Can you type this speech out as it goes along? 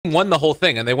won the whole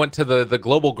thing, and they went to the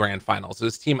global grand finals. It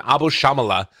was Team Abu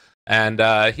Shamala,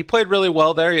 and he played really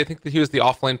well there. I think that he was the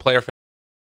offlane player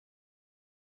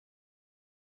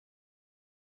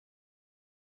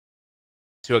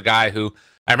to a guy who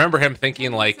I remember him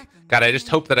thinking like, God, I just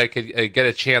hope that I could get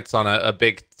a chance on a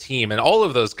big team, and all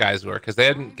of those guys were, because they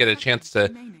didn't get a chance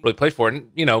to really play for it.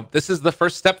 And you know, this is the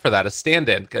first step for that, a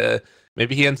stand-in.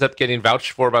 Maybe he ends up getting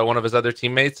vouched for by one of his other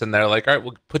teammates, and they're like, all right,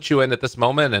 we'll put you in at this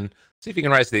moment and see if you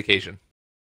can rise to the occasion.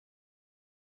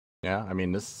 Yeah, I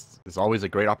mean, this is always a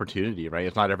great opportunity, right?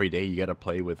 It's not every day you get to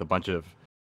play with a bunch of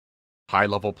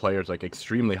high-level players, like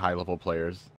extremely high-level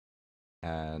players,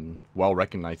 and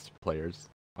well-recognized players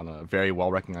on a very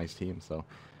well-recognized team. So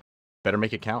better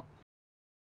make it count.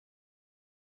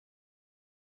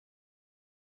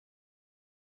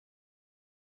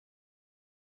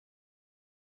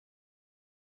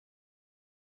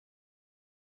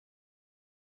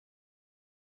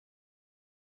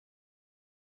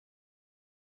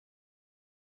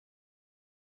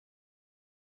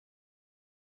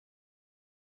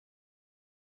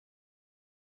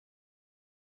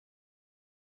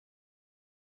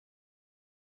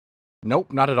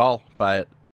 Nope, not at all. But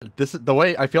this is the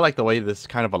way I feel like the way this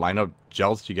kind of a lineup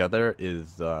gels together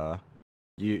is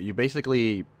you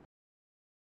basically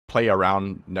play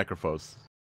around Necrophos.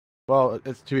 Well,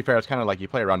 to be fair, it's kind of like you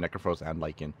play around Necrophos and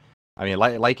Lycan. I mean,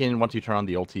 Lycan, once you turn on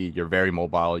the ulti, you're very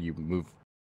mobile. You move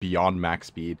beyond max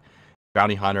speed.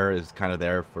 Bounty Hunter is kind of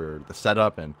there for the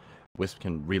setup, and Wisp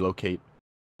can relocate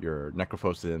your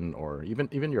Necrophos in, or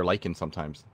even your Lycan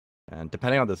sometimes. And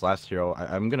depending on this last hero,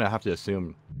 I'm going to have to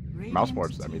assume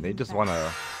Mousesports. I mean, they just want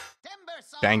to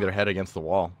bang their head against the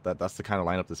wall. That's the kind of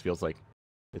lineup this feels like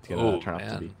it's going to turn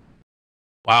out to be.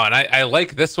 Wow, and I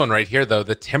like this one right here, though,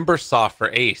 the Timbersaw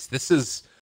for Ace. This is,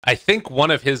 I think, one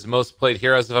of his most played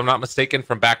heroes, if I'm not mistaken,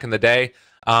 from back in the day.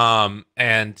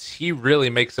 And he really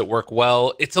makes it work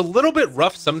well. It's a little bit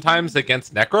rough sometimes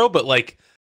against Necro, but like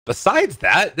besides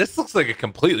that, this looks like a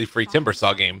completely free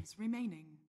Timbersaw game.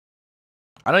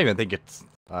 I don't even think it's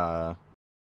that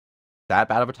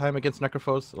bad of a time against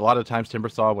Necrophos. A lot of times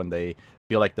Timbersaw, when they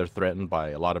feel like they're threatened by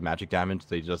a lot of magic damage,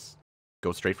 they just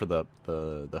go straight for the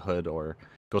hood or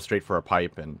go straight for a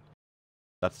pipe, and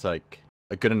that's like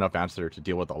a good enough answer to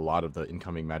deal with a lot of the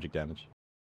incoming magic damage.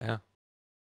 Yeah,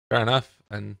 fair enough.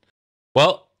 And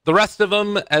well, the rest of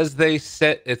them as they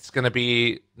sit, it's going to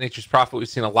be Nature's Prophet. We've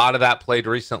seen a lot of that played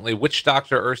recently. Witch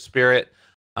Doctor, Earth Spirit.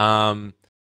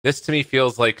 This to me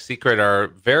feels like Secret are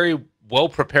very well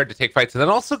prepared to take fights and then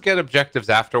also get objectives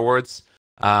afterwards.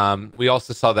 We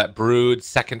also saw that Brood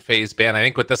second phase ban. I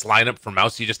think with this lineup for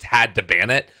Mouse, you just had to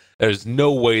ban it. There's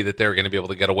no way that they're going to be able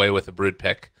to get away with a Brood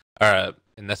pick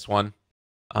in this one.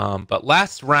 But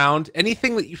last round,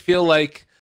 anything that you feel like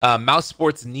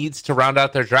Mousesports needs to round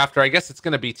out their draft, or I guess it's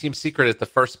going to be Team Secret as the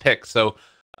first pick. So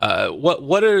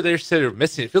what are they sort of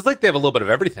missing? It feels like they have a little bit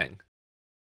of everything.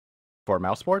 For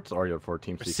Mousesports or for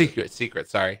Team Secret? Secret,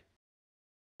 sorry.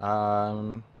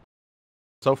 So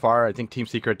far, I think Team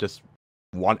Secret just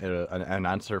want an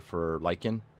answer for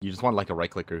Lycan. You just want like a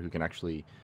right clicker who can actually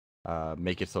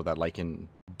make it so that Lycan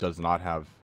does not have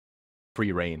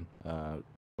free reign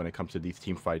when it comes to these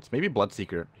team fights. Maybe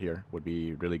Bloodseeker here would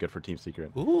be really good for Team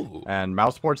Secret. Ooh. And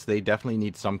Mousesports, they definitely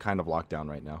need some kind of lockdown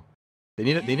right now. They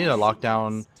need a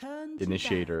lockdown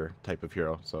initiator type of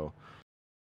hero. So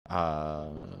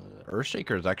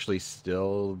Earthshaker is actually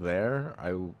still there.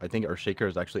 I think Earthshaker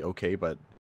is actually okay, but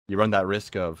you run that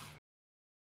risk of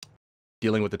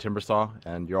dealing with the Timbersaw,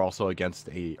 and you're also against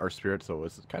a Earth Spirit, so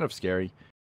it's kind of scary.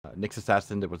 Nyx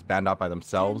Assassin that was banned out by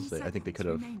themselves. I think they could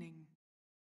have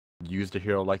used a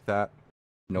hero like that.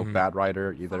 No Bad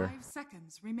Rider either. 5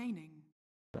 seconds remaining.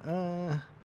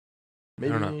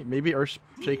 Maybe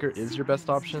Earthshaker is your best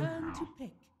option.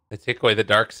 They take away the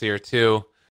Darkseer too.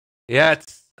 Yeah,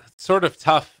 it's sort of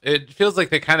tough. It feels like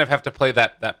they kind of have to play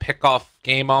that pick-off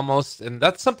game almost, and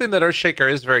that's something that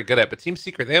Earthshaker is very good at. But Team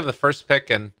Secret, they have the first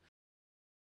pick, and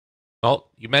well,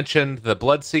 you mentioned the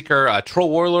Bloodseeker.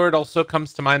 Troll Warlord also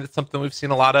comes to mind. It's something we've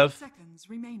seen a lot of. Seconds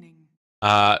remaining.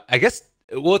 I guess,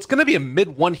 well, it's going to be a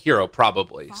mid-1 hero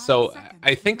probably. So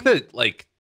I think that, like,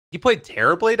 he played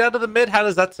Terrorblade out of the mid. How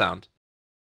does that sound?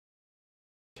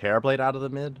 Terrorblade out of the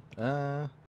mid?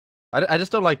 I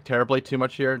just don't like Terrorblade too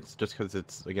much here. It's just because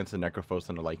it's against a Necrophos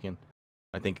and a Lycan.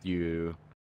 I think it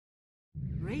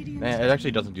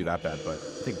actually doesn't do that bad, but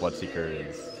I think Bloodseeker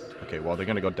is... Okay, well, they're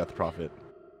going to go Death Prophet.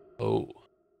 Oh.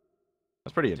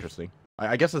 That's pretty interesting.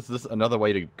 I guess it's another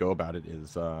way to go about it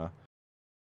is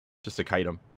just to kite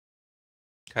him.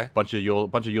 Okay. Bunch of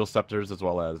Yule Scepters as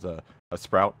well as a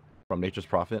Sprout from Nature's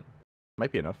Prophet.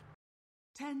 Might be enough.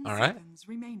 10 All right. seconds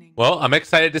remaining. Well, I'm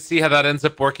excited to see how that ends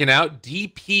up working out.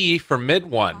 DP for mid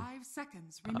one. 5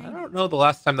 seconds I remaining. don't know the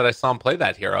last time that I saw him play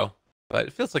that hero, but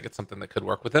it feels like it's something that could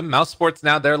work with him. Mousesports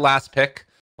now their last pick.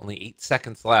 Only 8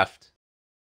 seconds left.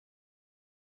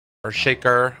 Or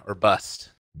shaker or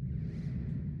bust.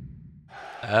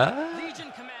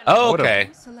 Oh,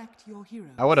 okay. Select your hero.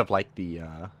 I would have liked the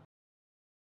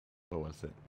what was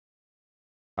it?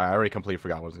 I already completely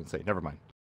forgot what I was gonna say. Never mind.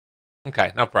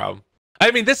 Okay, no problem. I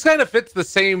mean, this kind of fits the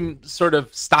same sort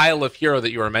of style of hero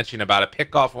that you were mentioning about a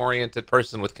pick-off oriented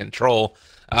person with control.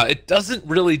 It doesn't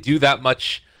really do that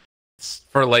much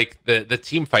for like the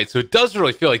team fight, so it does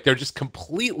really feel like they're just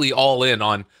completely all in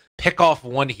on pick off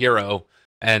one hero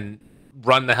and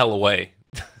run the hell away.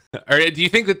 Or do you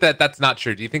think that's not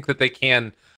true? Do you think that they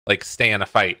can like stay in a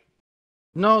fight?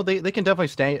 No, they can definitely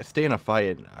stay in a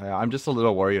fight. I'm just a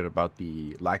little worried about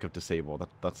the lack of disable.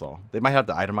 That's all. They might have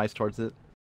to itemize towards it.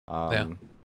 Yeah.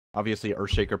 Obviously,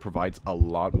 Earthshaker provides a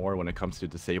lot more when it comes to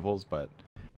disables, but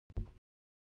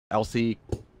LC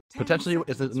potentially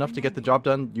isn't enough to get the job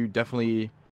done. You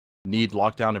definitely need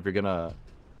lockdown if you're gonna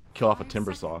kill off a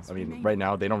timber saw. I mean, right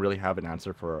now they don't really have an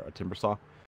answer for a timber saw.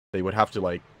 They would have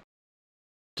to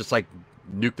just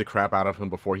nuke the crap out of him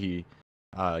before he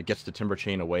gets the timber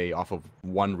chain away off of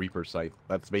one Reaper site.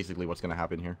 That's basically what's gonna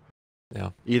happen here. Yeah.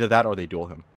 Either that or they duel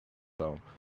him. So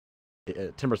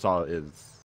timber saw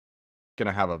is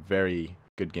gonna have a very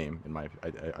good game in my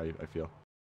I feel.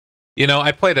 You know,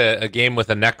 I played a game with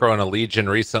a Necro and a Legion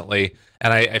recently,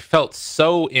 and I felt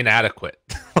so inadequate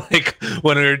like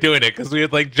when we were doing it, because we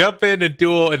would like jump in and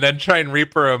duel and then try and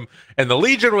Reaper him, and the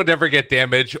Legion would never get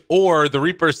damage, or the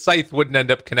Reaper's scythe wouldn't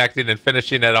end up connecting and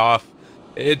finishing it off.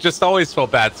 It just always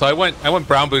felt bad. So I went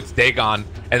Brown Boots Dagon,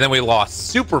 and then we lost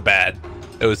super bad.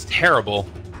 It was terrible.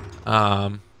 I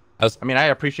mean, I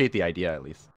appreciate the idea at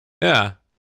least. Yeah.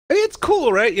 It's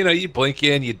cool, right? You know, you blink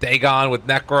in, you Dagon with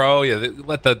Necro, you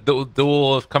let the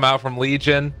duel come out from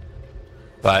Legion.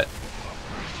 But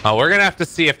we're going to have to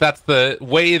see if that's the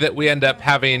way that we end up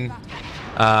having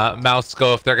Mouse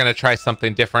go, if they're going to try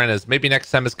something different, as maybe next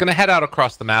time it's going to head out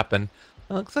across the map. And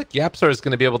it looks like YapzOr is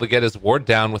going to be able to get his ward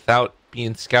down without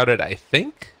being scouted, I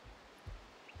think.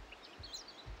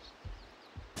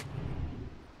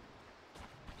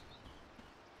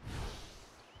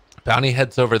 Bounty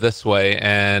heads over this way,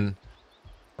 and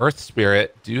Earth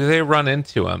Spirit, do they run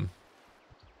into him?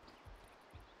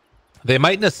 They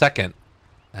might in a second.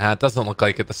 It doesn't look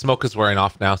like it. The smoke is wearing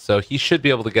off now, so he should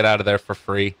be able to get out of there for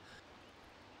free.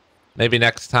 Maybe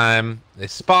next time they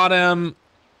spot him.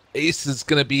 Ace is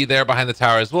going to be there behind the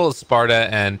tower, as well as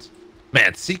Sparta. And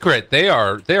man, Secret, they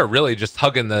are really just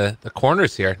hugging the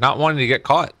corners here, not wanting to get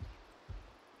caught.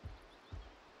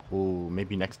 Ooh,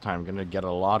 maybe next time. Gonna get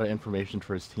a lot of information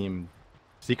for his team.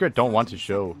 Secret don't want to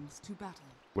show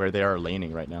where they are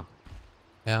laning right now.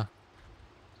 Yeah.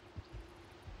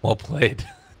 Well played.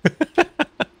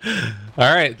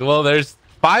 All right. Well, there's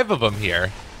 5 of them here.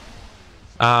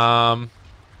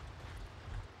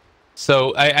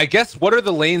 So I guess what are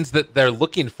the lanes that they're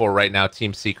looking for right now,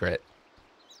 Team Secret?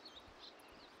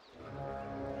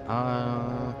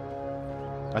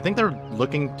 I think they're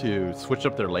looking to switch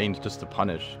up their lanes just to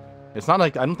punish. It's not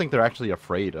like, I don't think they're actually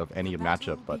afraid of any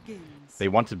matchup, but they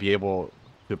want to be able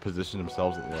to position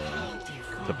themselves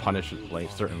to punish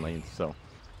certain lanes. So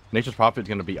Nature's Prophet is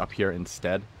going to be up here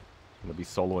instead. Going to be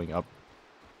soloing up.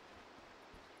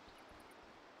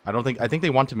 I think they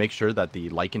want to make sure that the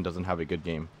Lycan doesn't have a good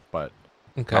game, but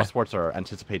Mousesports are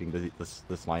anticipating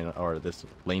this line or this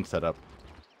lane setup,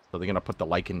 so they're going to put the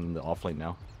Lycan in the offlane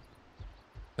now.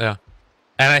 Yeah.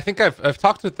 And I think I've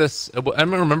talked with this. I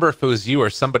don't remember if it was you or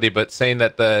somebody, but saying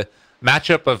that the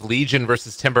matchup of Legion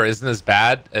versus Timber isn't as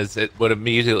bad as it would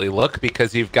immediately look,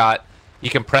 because you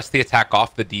can press the attack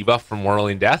off the debuff from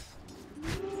Whirling Death.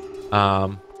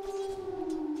 But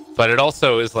it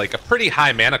also is like a pretty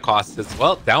high mana cost as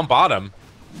well. Down bottom,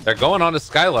 they're going on to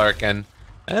Skylark, and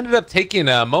ended up taking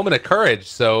a moment of courage,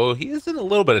 so he is in a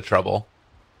little bit of trouble.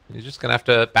 He's just gonna have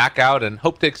to back out and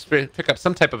hope to pick up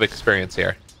some type of experience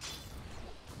here.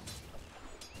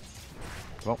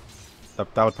 Well,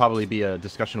 that would probably be a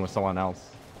discussion with someone else,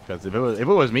 because if it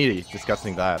was me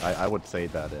discussing that, I would say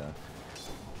that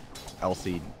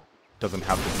LC doesn't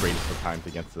have the greatest of times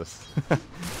against this.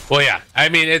 Well, yeah, I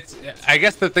mean, I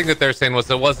guess the thing that they're saying was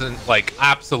it wasn't like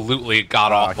absolutely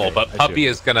god awful, okay. but Puppey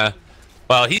is gonna,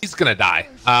 well, he's gonna die.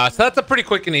 So that's a pretty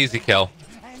quick and easy kill,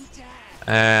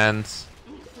 and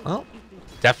well,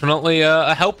 definitely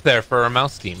a help there for our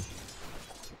Mouse team.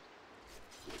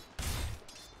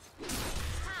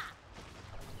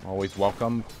 Always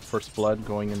welcome. First blood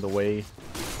going in the way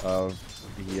of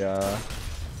the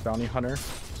bounty hunter.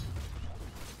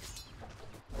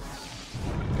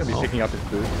 Gonna be picking up his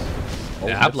boots. Oh,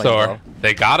 YapzOr,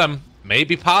 they got him.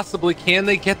 Maybe, possibly, can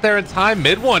they get there in time?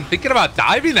 Mid one, thinking about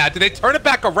diving that. Did they turn it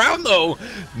back around though?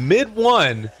 Mid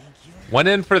one went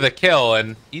in for the kill,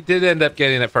 and he did end up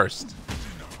getting it first.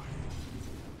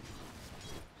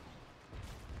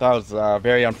 That was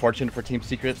very unfortunate for Team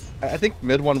Secret. I think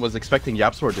mid one was expecting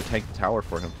YapzOr to tank the tower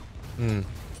for him.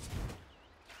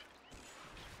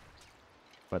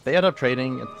 But they end up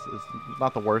trading. It's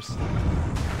not the worst.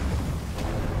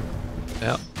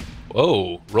 Yeah.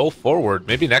 Whoa, roll forward.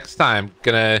 Maybe next time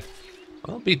gonna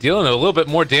be dealing a little bit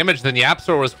more damage than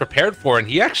YapzOr was prepared for, and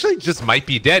he actually just might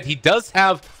be dead. He does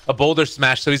have a boulder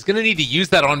smash, so he's gonna need to use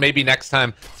that on maybe next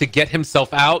time to get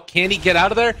himself out. Can he get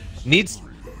out of there? Needs.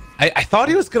 I thought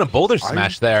he was gonna boulder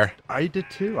smash there. I did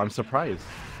too. I'm surprised.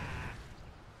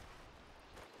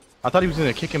 I thought he was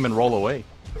gonna kick him and roll away.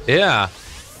 Yeah.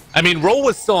 I mean, roll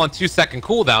was still on 2-second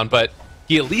cooldown, but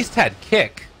he at least had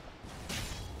kick.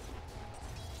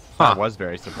 That was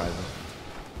very surprising.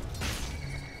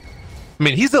 I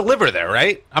mean, he's a liver there,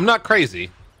 right? I'm not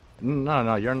crazy.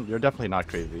 No, you're definitely not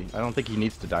crazy. I don't think he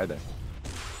needs to die there.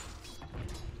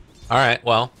 All right,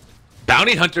 well,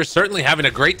 Bounty Hunter certainly having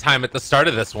a great time at the start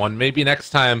of this one. Maybe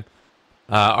next time,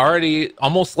 already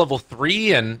almost level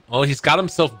 3, and well, he's got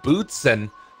himself boots and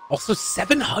also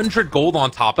 700 gold on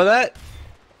top of that.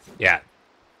 Yeah,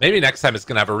 maybe next time he's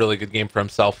gonna have a really good game for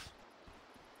himself.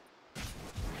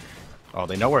 Oh,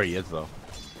 they know where he is though.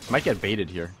 Might get baited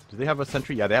here. Do they have a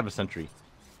sentry? Yeah, they have a sentry.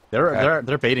 They're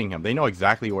baiting him. They know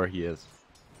exactly where he is.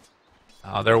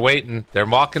 Oh, they're waiting. They're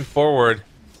walking forward.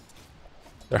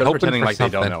 They're hoping pretending for like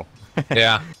something. they don't know.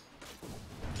 Yeah.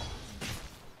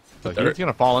 So he's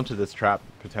gonna fall into this trap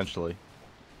potentially.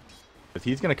 Because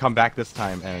he's gonna come back this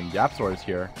time, and YapzOr is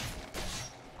here.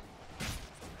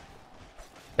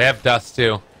 They have dust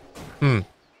too.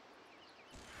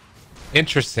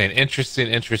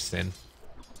 Interesting.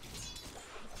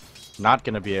 Not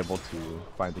gonna be able to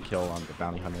find the kill on the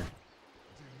bounty hunter.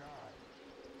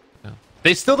 No.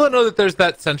 They still don't know that there's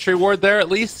that sentry ward there, at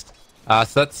least. So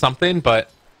that's something,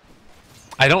 but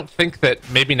I don't think that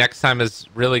maybe next time is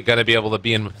really going to be able to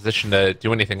be in a position to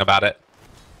do anything about it.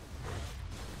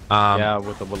 Yeah,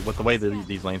 with the way that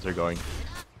these lanes are going,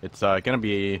 it's gonna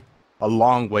be a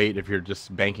long wait if you're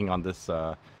just banking on this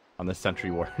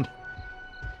sentry ward.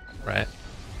 Right.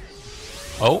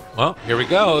 Oh, well, here we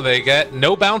go. They get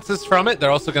no bounces from it. They're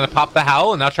also going to pop the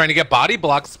Howl and now trying to get body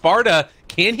block. Sparta,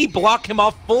 can he block him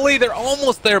off fully? They're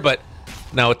almost there, but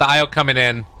no, with the IO coming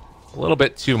in, a little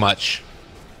bit too much.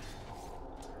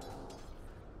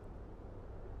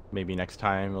 Maybe next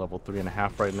time, level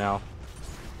 3.5 right now.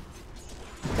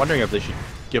 Wondering if they should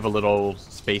give a little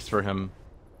space for him,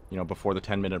 you know, before the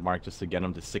 10-minute mark, just to get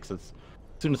him to 6 as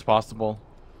soon as possible,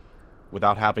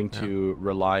 without having to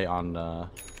rely on the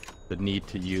need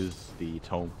to use the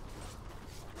tome.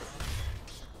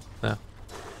 Yeah.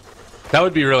 That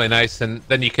would be really nice, and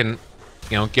then you can,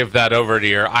 you know, give that over to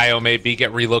your IO, maybe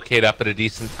get relocated up at a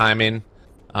decent timing.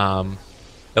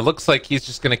 It looks like he's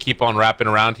just going to keep on wrapping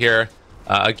around here.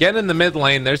 Again, in the mid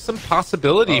lane, there's some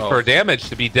possibility for damage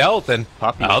to be dealt, and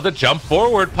the jump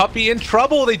forward, Puppey in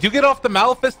trouble. They do get off the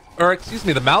Malefic, or excuse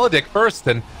me, the Maledict first,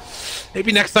 and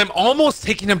maybe next time almost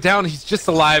taking him down. He's just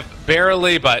alive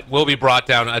barely, but will be brought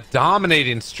down. A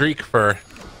dominating streak for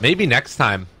maybe next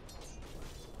time.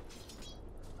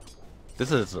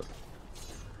 This is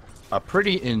a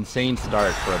pretty insane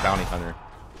start for a bounty hunter.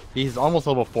 He's almost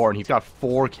level 4, and he's got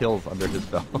 4 kills under his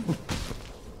belt.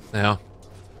 Yeah.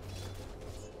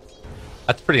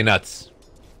 That's pretty nuts.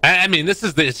 I mean, this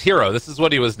is his hero. This is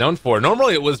what he was known for.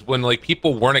 Normally, it was when like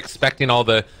people weren't expecting all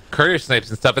the courier snipes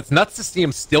and stuff. It's nuts to see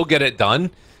him still get it done,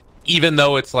 even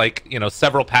though it's like, you know,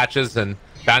 several patches and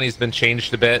bounty's been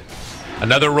changed a bit.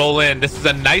 Another roll in. This is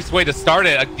a nice way to start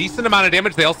it. A decent amount of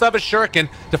damage. They also have a shuriken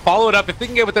to follow it up. If they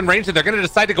can get within range, they're going to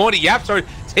decide to go into YapzOr,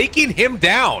 taking him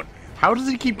down. How does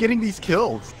he keep getting these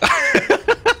kills?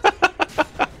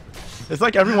 It's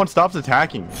like everyone stops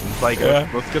attacking. It's like,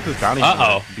 let's get this bounty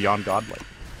beyond godlike.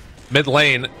 Mid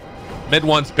lane. Mid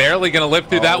one's barely going to live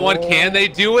through that one. Can they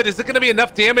do it? Is it going to be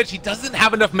enough damage? He doesn't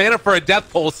have enough mana for a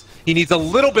death pulse. He needs a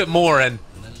little bit more, and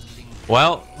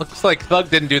well, looks like Thug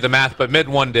didn't do the math, but mid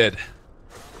one did.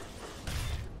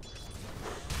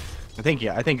 I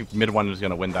think mid one is going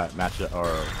to win that match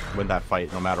or win that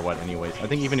fight no matter what anyways. I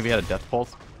think even if he had a death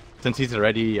pulse, since he's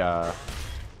already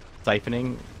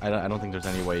siphoning, I don't think there's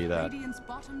any way that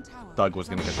Thug was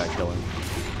going to get that kill in.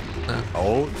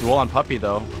 Oh, duel on Puppey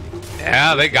though.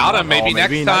 Yeah, they got him. Maybe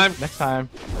next time. Next time.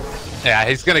 Yeah,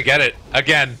 he's going to get it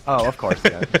again. Oh, of course.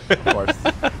 Yeah, of course.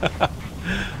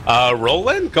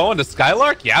 Roland going to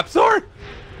Skylark? YapzOr?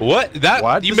 What?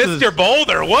 What? You This missed is- your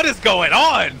boulder. What is going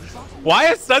on?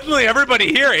 Why is suddenly everybody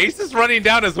here? Ace is running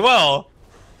down as well.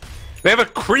 They have a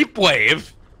creep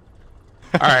wave.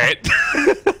 All right.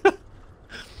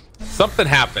 Something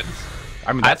happened.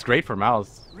 I mean, that's great for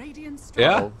Mouse. Radiant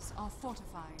Yeah. structures are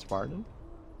fortified. Spartan?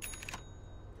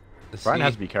 Let's Spartan see.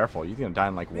 has to be careful. He's gonna die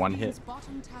in like one hit. Radiant's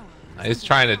bottom tower is He's under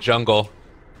trying to attack. jungle.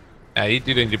 Yeah, you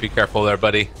do need to be careful there,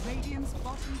 buddy. Radiant's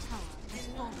bottom tower is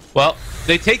falling. Well,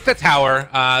 they take the tower.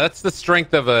 That's the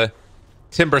strength of a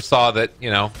timber saw that, you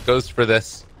know, goes for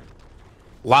this.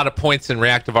 A lot of points in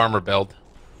reactive armor build.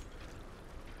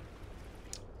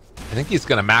 I think he's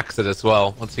going to max it as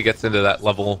well once he gets into that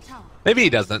level. Maybe he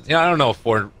doesn't. Yeah, I don't know if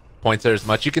 4 points are as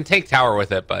much. You can take tower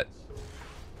with it, but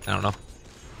I don't know.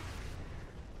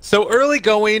 So early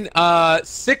going,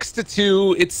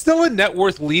 6-2. It's still a net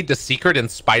worth lead to Secret in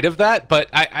spite of that, but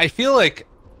I feel like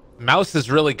Mouse has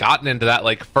really gotten into that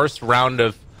like first round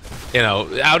of, you know,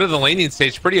 out of the laning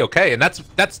stage pretty okay, and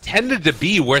that's tended to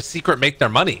be where Secret make their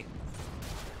money.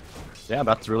 Yeah,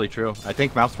 that's really true. I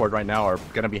think Mousesports right now are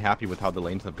gonna be happy with how the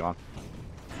lanes have gone.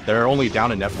 They're only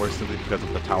down in net worth simply because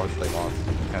of the towers they lost.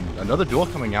 And another duel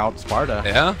coming out, Sparta.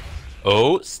 Yeah.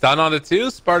 Oh, stun on it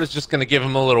too. Sparta's just going to give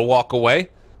him a little walk away.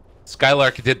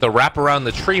 Skylark did the wrap around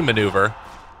the tree maneuver.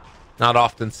 Not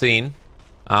often seen.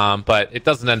 But it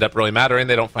doesn't end up really mattering.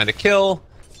 They don't find a kill.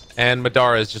 And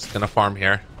Madara is just going to farm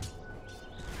here.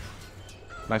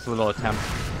 Nice little attempt.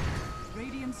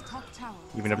 Radiant's top tower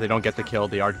is Even if they don't get the kill,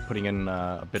 they are putting in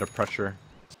a bit of pressure.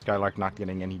 Skylark not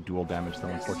getting any dual damage though,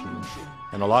 unfortunately.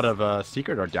 And a lot of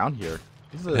Secret are down here.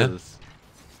 This is...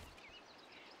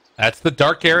 That's the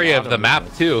dark area of the map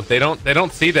movement. too. They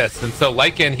don't see this. And so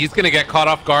Lycan, he's going to get caught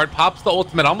off guard. Pops the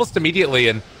ultimate almost immediately.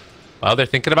 And, well, they're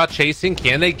thinking about chasing.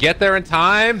 Can they get there in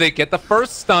time? They get the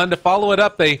first stun to follow it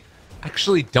up. They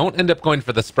actually don't end up going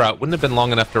for the sprout. Wouldn't have been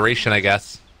long enough duration, I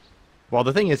guess. Well,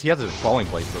 the thing is, he has a falling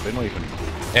place, so they don't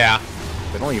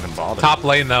even bother. Top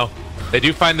lane, though. They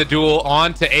do find the duel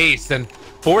on to Ace, and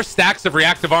 4 stacks of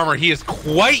reactive armor. He is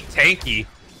quite tanky.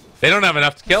 They don't have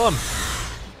enough to kill him.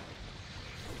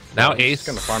 Now He's Ace.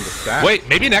 gonna farm the stack. Wait,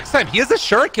 maybe next time. He has a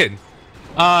shuriken.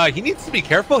 He needs to be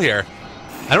careful here.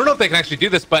 I don't know if they can actually do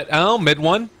this, but mid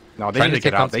one. No, they Trying need to to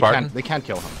get take on out. Spartan. They can't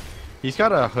kill him. He's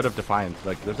got a Hood of Defiance.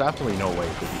 Like, there's absolutely no way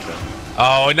to beat him.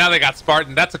 Oh, now they got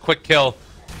Spartan. That's a quick kill.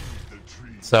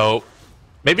 So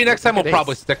maybe next time we'll Ace.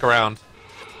 probably stick around.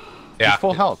 Yeah. He's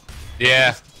full health.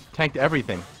 Yeah. Tanked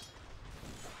everything.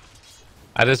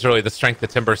 That is really the strength the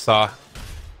Timber saw.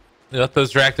 You let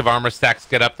those reactive armor stacks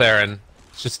get up there, and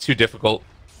it's just too difficult.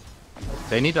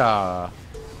 They need the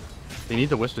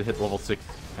Wish to hit level 6,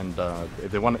 and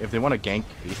if they want to gank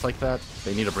Ace like that,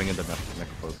 they need to bring in the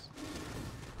Necropose.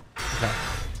 Okay.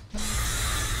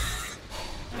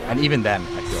 And even then,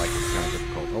 I feel like it's kind of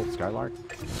difficult. Oh, Skylark.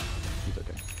 He's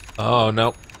okay. Oh,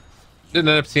 no. Didn't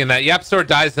end up seeing that. YapzOr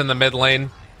dies in the mid lane.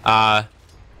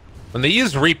 When they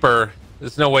use Reaper,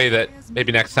 there's no way that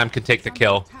maybe next time can take the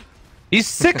kill. He's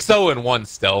 6-0-1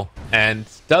 still, and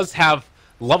does have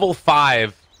level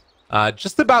 5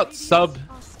 just about sub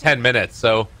 10 minutes.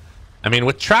 So, I mean,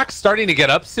 with tracks starting to get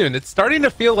up soon, it's starting to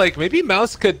feel like maybe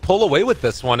Mouse could pull away with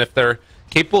this one if they're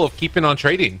capable of keeping on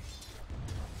trading.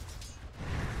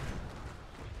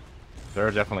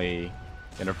 They're definitely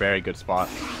in a very good spot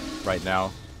right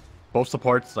now. Both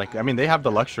supports, like, I mean, they have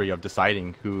the luxury of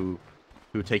deciding who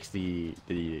takes the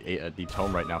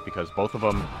tome right now, because both of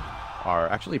them are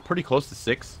actually pretty close to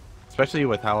 6, especially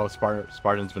with how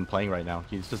Spartan's been playing right now.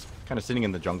 He's just kind of sitting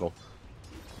in the jungle.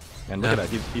 And look at that,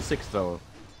 he's 6 though.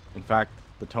 In fact,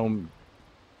 the tome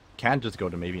can just go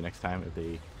to maybe next time if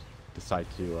they decide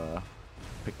to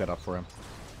pick that up for him.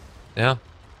 Yeah.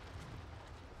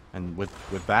 And with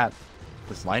that,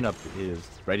 this lineup is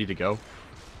ready to go.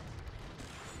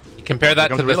 You compare that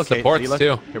to the relocate. supports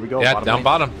too. Here we go. Yeah, bottom down lane.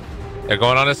 bottom. They're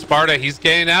going on to Sparta. He's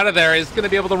getting out of there. He's going to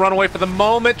be able to run away for the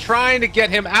moment, trying to get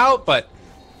him out, but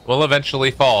will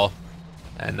eventually fall.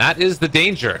 And that is the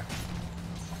danger.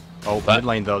 Oh, mid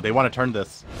lane though. They want to turn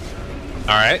this.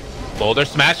 All right. Boulder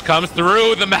Smash comes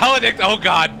through. The Maledict. Oh,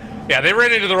 God. Yeah, they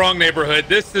ran into the wrong neighborhood.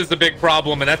 This is a big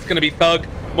problem, and that's going to be Thug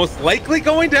most likely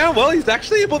going down. Well, he's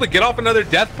actually able to get off another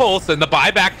Death Pulse, and the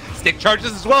buyback stick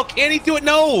charges as well. Can he do it?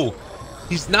 No.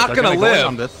 He's not They're going to gonna go in live.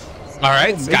 on this. All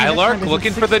right, Oh, maybe next time Skylark they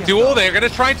looking hit for the 60 duel. now. They're going to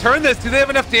try and turn this. Do they have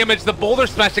enough damage? The Boulder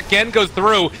Smash again goes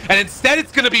through, and instead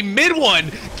it's going to be mid one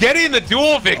getting the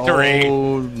duel victory.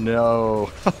 Oh,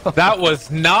 no. That was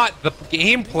not the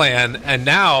game plan, and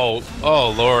now,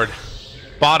 oh, Lord.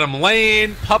 Bottom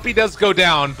lane, Puppey does go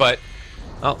down, but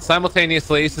Well,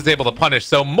 simultaneously, Ace is able to punish.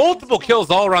 So multiple kills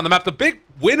all around the map. The big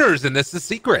winners in this is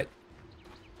Secret.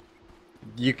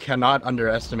 You cannot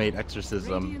underestimate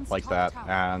Exorcism like that.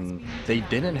 And they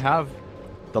didn't have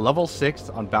the level 6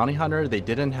 on Bounty Hunter. They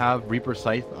didn't have Reaper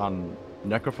Scythe on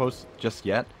Necrophos just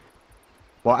yet.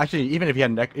 Well, actually, even if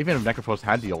Necrophos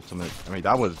had the ultimate, I mean,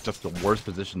 that was just the worst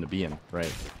position to be in,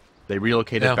 right? They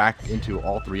relocated back into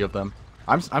all 3 of them.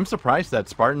 I'm surprised that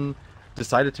Spartan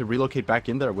decided to relocate back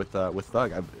in there with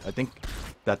Thug. I think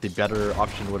that the better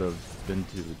option would have been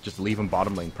to just leave him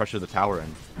bottom lane, pressure the tower,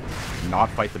 and not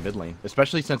fight the mid lane.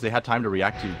 Especially since they had time to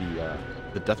react to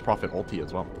the Death Prophet ulti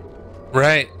as well.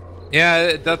 Right.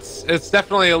 Yeah, it's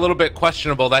definitely a little bit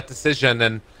questionable, that decision.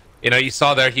 And you know, you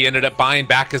saw there he ended up buying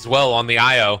back as well on the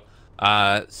IO.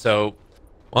 So,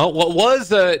 well, what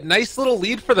was a nice little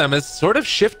lead for them has sort of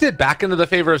shifted back into the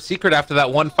favor of Secret after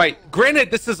that one fight. Granted,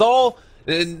 this is all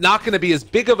not going to be as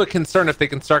big of a concern if they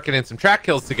can start getting some track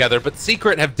kills together, but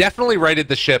Secret have definitely righted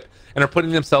the ship and are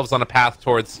putting themselves on a path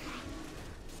towards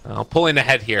pulling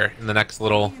ahead here in the next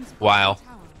little while.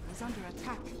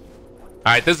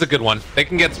 All right, this is a good one. They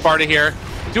can get Sparta here.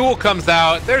 Duel comes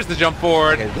out. There's the jump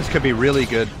forward. Okay, this could be really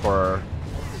good for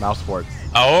Mousesports.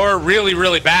 Or really,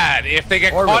 really bad if they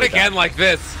get caught again like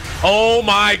this. Oh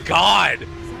my God.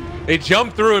 They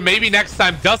jump through, and maybe next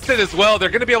time Dusted as well. They're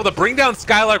going to be able to bring down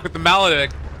Skylark with the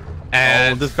Maledict.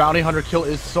 And this Bounty Hunter kill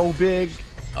is so big.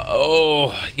 Oh,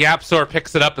 YapzOr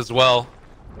picks it up as well.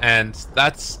 And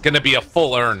that's going to be a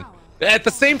full earn. At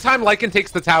the same time, Lycan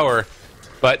takes the tower.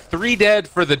 But 3 dead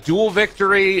for the duel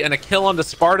victory and a kill onto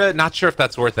Sparta. Not sure if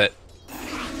that's worth it.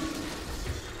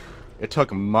 It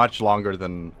took much longer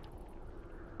than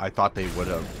I thought they would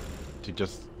have to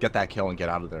just get that kill and get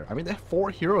out of there. I mean, they have 4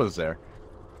 heroes there.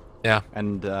 Yeah.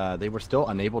 And they were still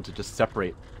unable to just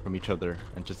separate from each other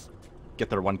and just get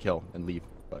their 1 kill and leave.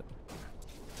 But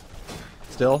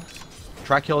still,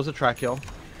 track kill is a track kill.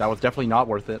 That was definitely not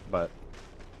worth it, but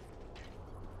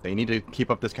they need to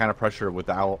keep up this kind of pressure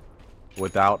without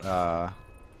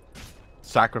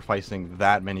sacrificing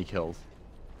that many kills.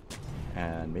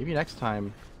 And maybe next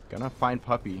time, gonna find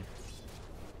Puppey.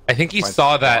 I think he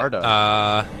saw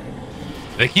that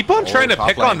they keep on trying to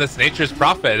pick on this Nature's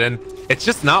Prophet, and it's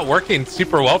just not working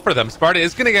super well for them. Sparta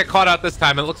is going to get caught out this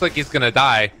time. It looks like he's going to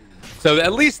die. So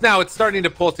at least now it's starting to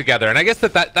pull together. And I guess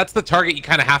that's the target you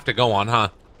kind of have to go on, huh?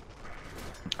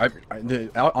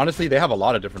 Honestly, they have a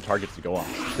lot of different targets to go on.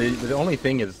 The only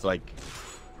thing is, like,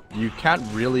 you can't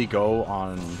really go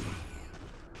on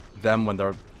them when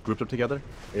they're grouped up together.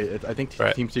 I think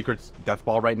Team Secret's Death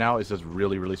Ball right now is just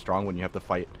really, really strong when you have to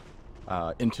fight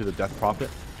into the Death Prophet,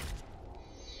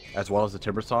 as well as the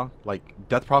Timbersaw. Like,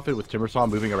 Death Prophet with Timbersaw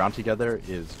moving around together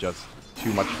is just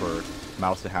too much for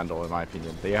Mouse to handle, in my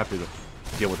opinion. They have to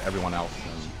deal with everyone else,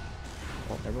 and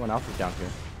well, everyone else is down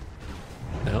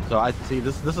here. Yep. So I see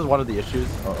this is one of the issues.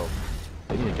 Uh-oh.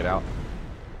 They need to get out.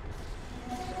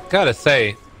 Gotta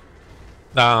say,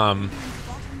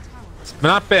 it's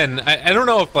not been, I don't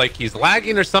know if like he's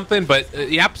lagging or something, but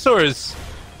YapzOr's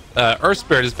Earth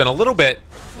Spirit has been a little bit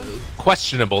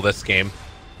questionable this game.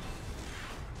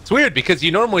 It's weird because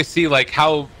you normally see like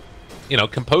how, you know,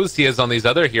 composed he is on these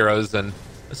other heroes, and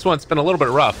this one's been a little bit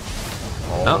rough.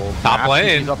 Oh, top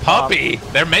lane, Puppey.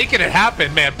 They're making it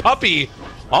happen, man. Puppey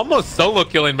almost solo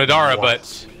killing Madara,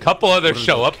 but a couple others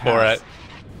show up for it.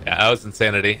 Yeah, that was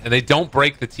insanity. And they don't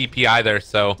break the TP either,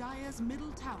 so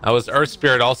that was Earth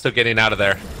Spirit also getting out of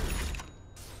there.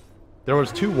 There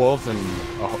was 2 wolves and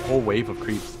a whole wave of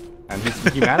creeps, and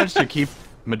he managed to keep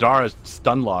Madara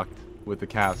stun locked with the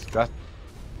cast.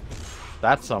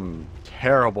 That's some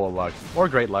terrible luck, or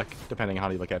great luck, depending on how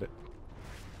you look at it.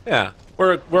 Yeah,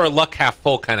 we're a luck half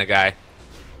full kind of guy.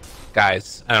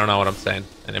 Guys, I don't know what I'm saying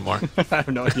anymore. I have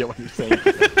no idea what you're saying.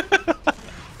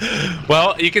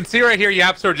 Well, you can see right here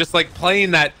YapzOr just like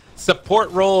playing that support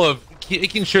role of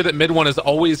making sure that mid one is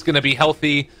always going to be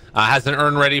healthy, has an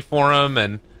urn ready for him,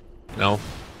 and you know,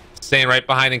 staying right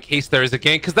behind in case there is a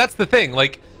gank. Because that's the thing,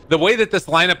 like the way that this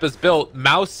lineup is built,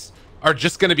 Mouse are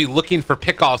just going to be looking for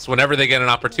pickoffs whenever they get an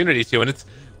opportunity to, and it's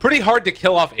pretty hard to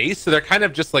kill off Ace, so they're kind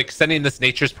of just like sending this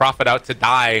Nature's Prophet out to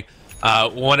die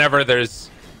whenever there's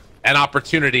an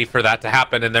opportunity for that to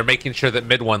happen, and they're making sure that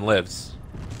mid one lives.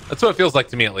 That's what it feels like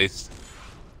to me, at least.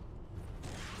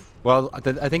 Well, I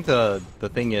think the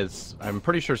thing is, I'm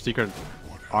pretty sure Secret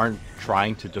aren't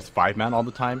trying to just 5-man all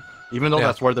the time. Even though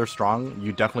that's where they're strong,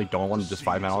 you definitely don't want to just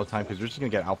 5-man all the time, because you're just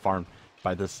going to get out-farmed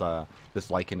by this this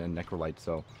Lycan and Necrolite.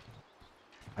 So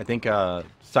I think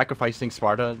sacrificing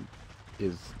Sparta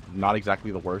is not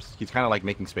exactly the worst. He's kind of like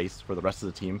making space for the rest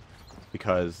of the team,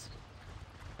 because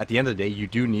at the end of the day, you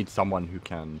do need someone who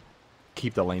can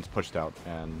keep the lanes pushed out,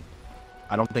 and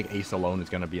I don't think Ace alone is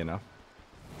going to be enough.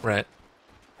 Right.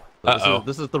 So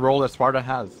this is the role that Sparta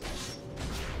has.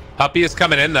 Puppey is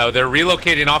coming in, though. They're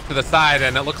relocating off to the side,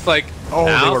 and it looks like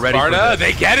they were ready Sparta, for this.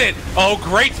 they get it. Oh,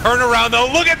 great turnaround,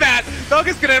 though. Look at that. Thug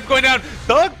is going to end up going down.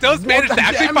 Thug does manage to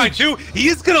actually find 2. He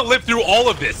is going to live through all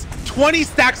of this. 20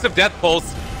 stacks of Death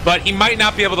Pulse, but he might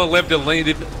not be able to live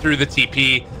through the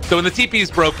TP. So when the TP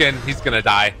is broken, he's going to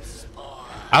die.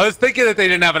 I was thinking that they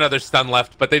didn't have another stun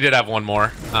left, but they did have one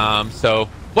more.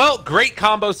 Well, great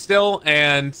combo still,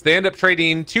 and they end up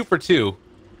trading 2 for 2.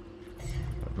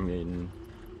 I mean,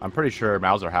 I'm pretty sure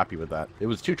Mouse are happy with that. It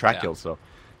was 2 track kills, so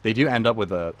they do end up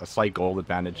with a slight gold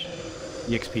advantage.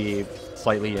 EXP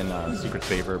slightly in Secret's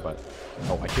favor, but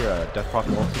I hear a Death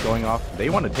Prophet ulti going off. They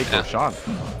want to take Roshan.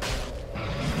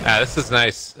 Yeah, this is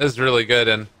nice. This is really good,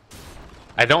 and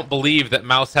I don't believe that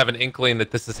Mouse have an inkling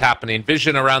that this is happening.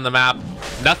 Vision around the map,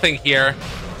 nothing here.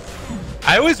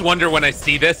 I always wonder when I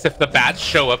see this if the bats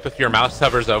show up if your mouse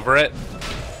hovers over it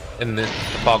in the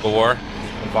Fog of War.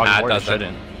 It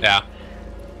doesn't. Yeah.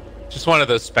 Just one of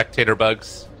those spectator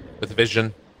bugs with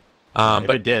vision. If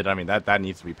but it did, I mean, that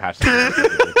needs to be patched.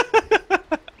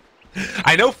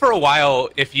 I know for a while,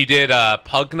 if you did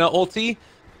Pugna ulti,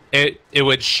 it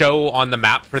would show on the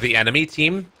map for the enemy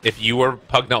team if you were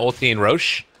Pugna ulti and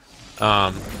Roche.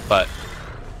 But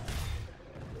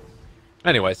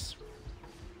anyways.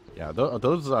 Yeah,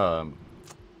 those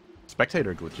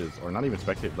spectator glitches, or not even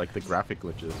spectator, like the graphic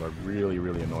glitches, are really,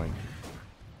 really annoying.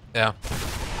 Yeah.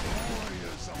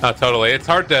 Oh, totally. It's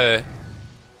hard to...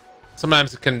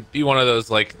 Sometimes it can be one of those,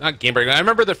 like, not game breaking. I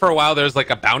remember that for a while there was like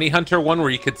a bounty hunter one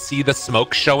where you could see the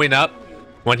smoke showing up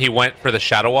when he went for the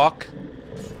Shadow Walk.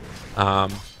 I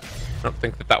don't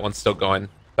think that one's still going.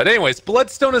 But anyways,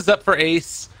 Bloodstone is up for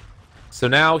Ace. So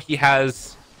now he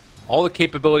has all the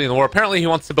capability in the world. Apparently he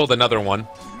wants to build another one.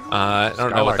 I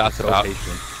don't know what that's about.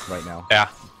 Right now. Yeah.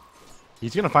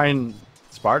 He's gonna find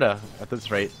Sparta at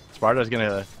this rate. Sparta's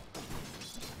gonna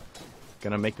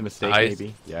make the mistake,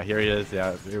 maybe. Yeah, here he is.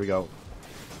 Yeah, here we go.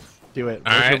 Do it.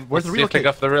 All right. Where's the real kick?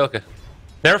 Off the real kick?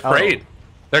 They're afraid.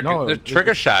 They're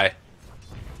trigger shy.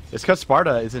 It's because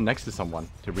Sparta isn't next to someone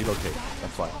to relocate.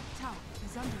 That's why.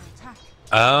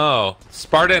 Oh,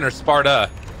 Spartan or Sparta?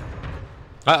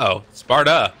 Uh-oh,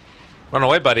 Sparta. Run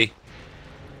away, buddy.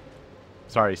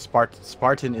 Sorry,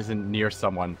 Spartan isn't near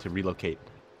someone to relocate.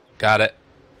 Got it.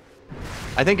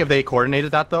 I think if they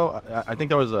coordinated that, though, I think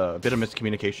there was a bit of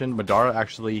miscommunication. Madara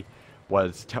actually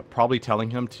was probably telling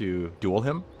him to duel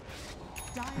him.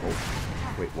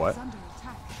 Oh. Wait, what?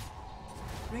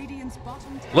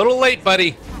 A little late,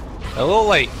 buddy. A little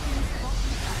late.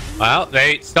 Well,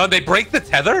 they break the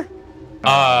tether?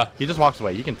 He just walks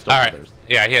away. You can still. All right.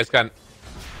 Yeah, he has gone.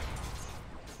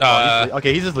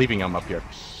 Okay, he's just leaving him up here.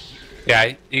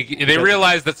 Yeah, they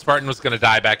realized that Spartan was going to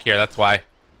die back here. That's why.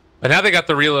 But now they got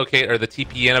the relocate or the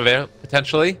TP in of it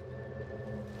potentially.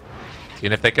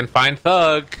 Seeing if they can find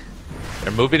Thug.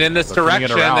 They're moving in this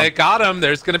direction. They got him.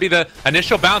 There's going to be the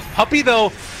initial bounce. Puppey, though,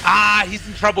 he's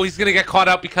in trouble. He's going to get caught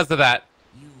out because of that.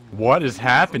 What is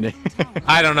happening?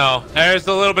 I don't know. There's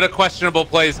a little bit of questionable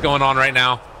plays going on right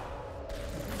now.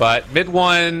 But mid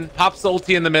one pops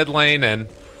ulti in the mid lane, and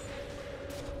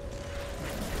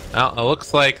well, it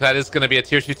looks like that is going to be a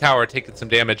tier 2 tower taking some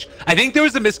damage. I think there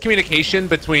was a miscommunication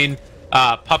between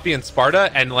Puppey and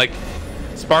Sparta, and like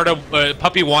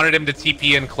Puppey wanted him to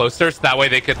TP in closer so that way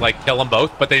they could like kill them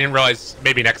both, but they didn't realize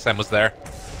maybe next time was there.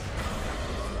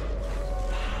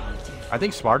 I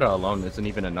think Sparta alone isn't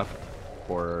even enough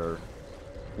for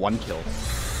 1 kill.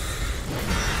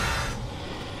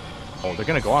 Oh, they're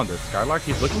gonna go on this. Skylark,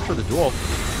 he's looking for the duel.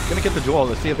 He's gonna get the duel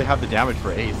to see if they have the damage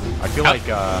for Ace. I feel like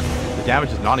the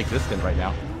damage is non-existent right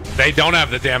now. They don't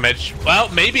have the damage. Well,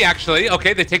 maybe actually.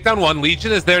 Okay, they take down 1.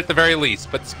 Legion is there at the very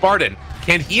least. But Spartan,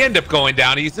 can he end up going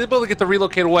down? He's able to get the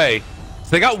relocate away.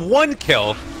 So they got 1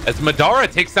 kill as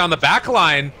Madara takes down the back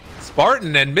line.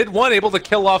 Spartan and mid 1 able to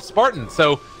kill off Spartan.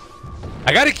 So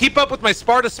I got to keep up with my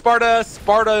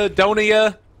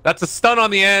Spartadonia. That's a stun on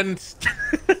the end.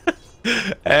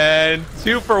 And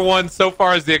 2 for 1 so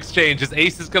far as the exchange, as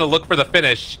Ace is going to look for the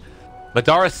finish.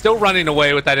 Madara's still running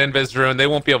away with that Invis rune. They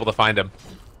won't be able to find him.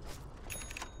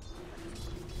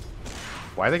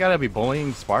 Why they gotta be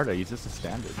bullying Sparta? He's just a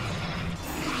standard.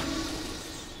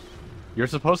 You're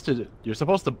supposed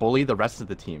to bully the rest of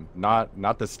the team,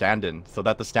 not the stand-in, so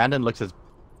that the stand-in looks as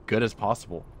good as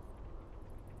possible.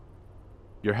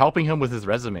 You're helping him with his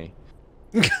resume.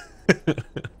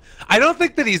 I don't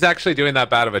think that he's actually doing that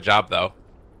bad of a job, though.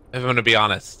 If I'm going to be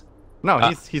honest. No,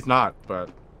 he's not. But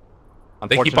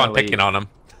they keep on picking on him.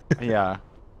 Yeah.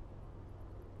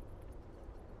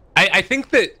 I think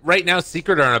that right now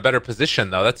Secret are in a better position,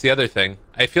 though. That's the other thing.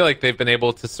 I feel like they've been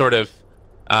able to sort of...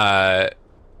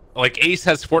 like, Ace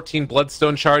has 14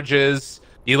 Bloodstone charges.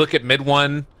 You look at mid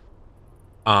one.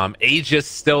 Aegis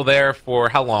still there for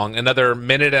how long? Another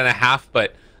minute and a half,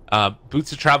 but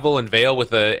Boots of Travel and Veil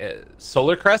with a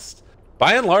Solar Crest.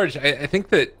 By and large, I think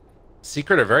that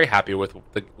Secret are very happy with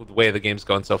the way the game's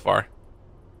going so far.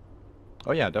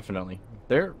 Oh yeah, definitely.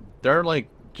 They're like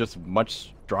just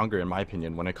much stronger in my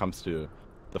opinion when it comes to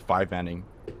the 5-manning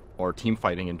or team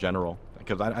fighting in general.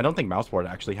 Because I don't think Mousesports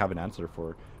actually have an answer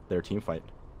for their team fight.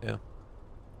 Yeah.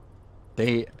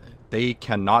 They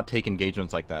cannot take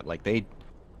engagements like that. Like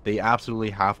they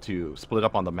absolutely have to split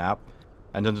up on the map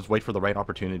and then just wait for the right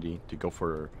opportunity to go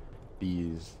for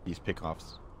these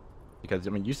pickoffs. Because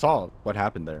I mean you saw what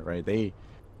happened there, right? They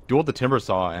dueled the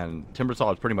Timbersaw and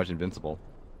Timbersaw is pretty much invincible.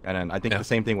 And then I think the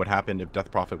same thing would happen if Death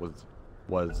Prophet was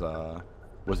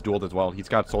dueled as well. He's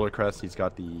got Solar Crest, he's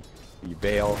got the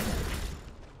Veil.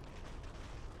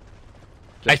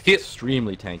 Just I feel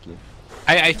extremely tanky.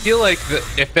 I feel like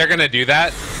if they're gonna do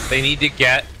that, they need to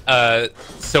get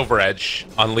Silver Edge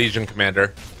on Legion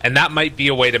Commander, and that might be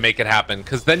a way to make it happen.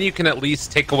 Because then you can at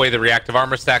least take away the reactive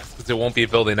armor stacks because it won't be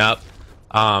building up.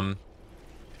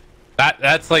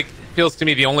 That's like feels to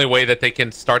me the only way that they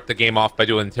can start the game off by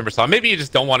doing Timbersaw. Maybe you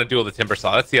just don't want to duel the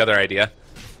Timbersaw. That's the other idea.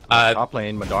 Top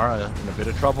lane, Madara in a bit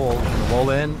of trouble. Roll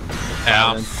in.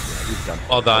 Yeah. He's done.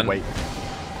 Well done. Wait.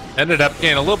 Ended up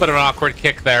getting a little bit of an awkward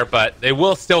kick there, but they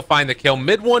will still find the kill.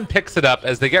 Mid one picks it up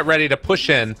as they get ready to push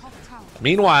in.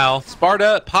 Meanwhile,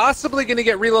 Sparta possibly going to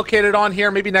get relocated on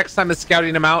here. Maybe next time is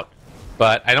scouting him out,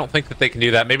 but I don't think that they can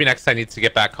do that. Maybe next time needs to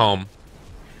get back home.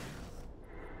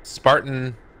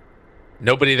 Spartan,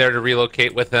 nobody there to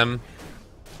relocate with him.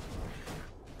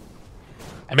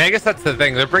 I mean, I guess that's the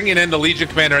thing. They're bringing in the Legion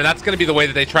Commander, and that's going to be the way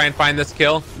that they try and find this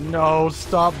kill. No,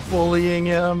 stop bullying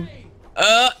him.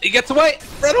 He gets away.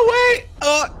 Run away.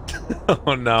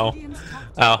 Oh no.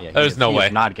 Oh, Yeah, there's no way.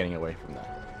 He's not getting away from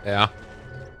that. Yeah.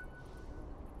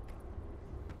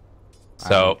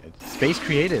 So space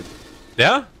created.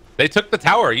 Yeah, they took the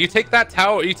tower. You take that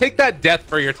tower. You take that death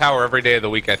for your tower every day of the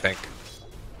week, I think.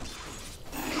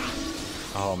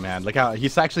 Oh man, look how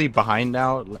he's actually behind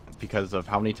now because of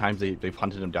how many times they've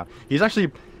hunted him down. He's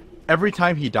actually every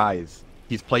time he dies,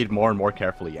 he's played more and more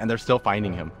carefully, and they're still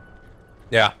finding him.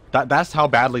 Yeah. That's how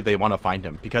badly they want to find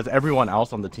him, because everyone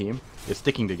else on the team is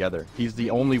sticking together. He's the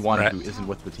only one who isn't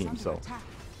with the team, so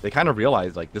they kind of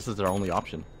realize like this is their only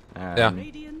option. And yeah. I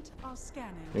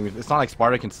mean, it's not like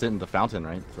Sparta can sit in the fountain,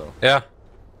 right? So yeah.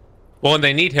 Well, and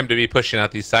they need him to be pushing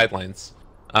out these sidelines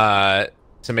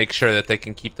to make sure that they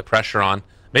can keep the pressure on.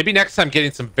 Maybe next time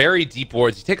getting some very deep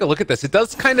wards. You take a look at this. It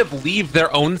does kind of leave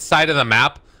their own side of the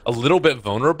map a little bit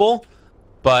vulnerable,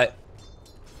 but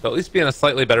they'll at least be in a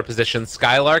slightly better position.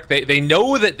 Skylark, they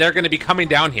know that they're going to be coming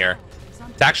down here.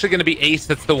 It's actually going to be Ace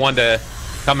that's the one to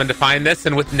come in to find this,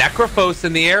 and with Necrophos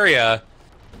in the area...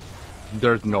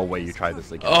 There's no way you try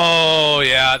this again. Oh,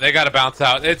 yeah, they got to bounce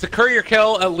out. It's a courier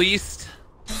kill, at least.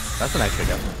 That's a nice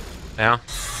pickup. Yeah.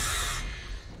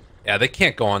 Yeah, they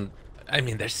can't go on... I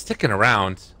mean, they're sticking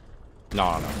around.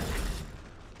 No.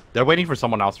 They're waiting for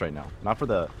someone else right now, not for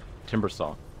the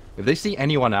Timbersaw. If they see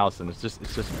anyone else, then it's just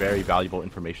very valuable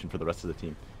information for the rest of the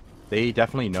team. They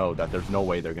definitely know that there's no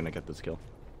way they're gonna get this kill.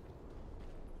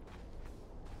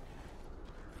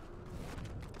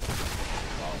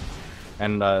 Wow.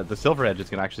 And the Silver Edge is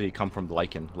gonna actually come from the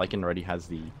Lycan. Lycan already has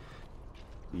the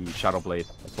Shadow Blade,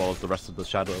 as well as the rest of the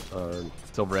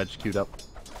Silver Edge queued up.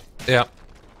 Yeah.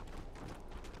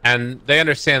 And they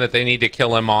understand that they need to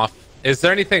kill him off. Is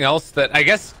there anything else that... I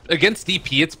guess against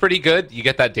DP it's pretty good. You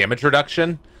get that damage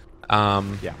reduction.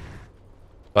 Yeah.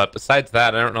 But besides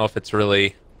that, I don't know if it's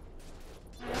really...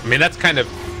 I mean, that's kind of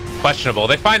questionable.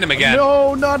 They find him again.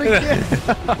 No, not again.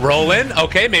 Roll in.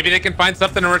 Okay, maybe they can find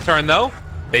something in return, though.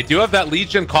 They do have that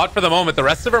Legion caught for the moment. The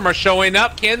rest of them are showing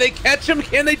up. Can they catch him?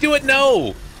 Can they do it?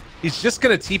 No. He's just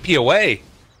going to TP away.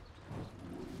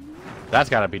 That's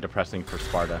got to be depressing for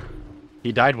Sparta.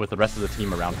 He died with the rest of the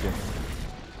team around him.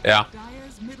 Yeah.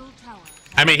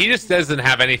 I mean, he just doesn't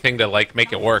have anything to, like,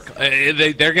 make it work.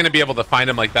 They're going to be able to find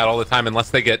him like that all the time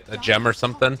unless they get a gem or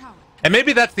something. And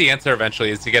maybe that's the answer eventually,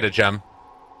 is to get a gem.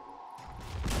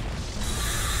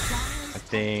 I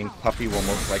think Puppey will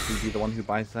most likely be the one who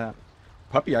buys that.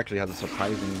 Puppey actually has a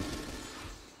surprising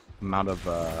amount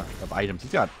of items.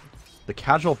 He's got the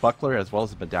casual buckler as well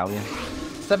as the medallion.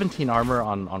 17 armor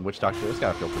on Witch Doctor. This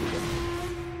gotta feel pretty good.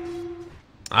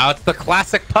 Oh, it's the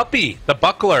classic Puppey, the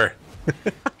buckler.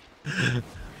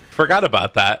 Forgot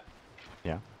about that.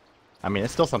 Yeah. I mean,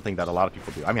 it's still something that a lot of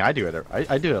people do. I mean, I do it.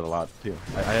 I do it a lot too.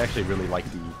 I actually really like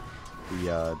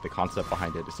the concept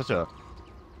behind it. It's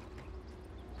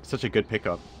such a good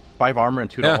pickup. 5 armor and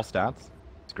 2 to all stats.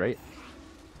 It's great.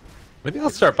 Maybe I'll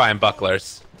start buying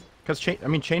bucklers. Because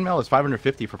chainmail is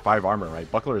 550 for 5 armor, right?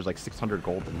 Buckler is like 600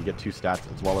 gold, and you get 2 stats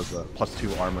as well as a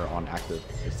 +2 armor on active.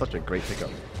 It's such a great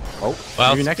pickup. Oh,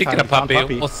 well, speaking of Puppey,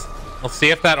 we'll see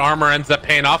if that armor ends up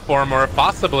paying off for him, or if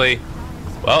possibly.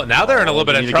 Well, now they're in a little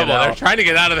bit of trouble. They're trying to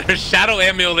get out of their shadow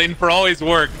amuleting for always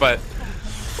work, but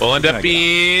will end up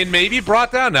being maybe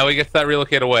brought down. Now he gets that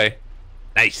relocate away.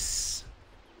 Nice.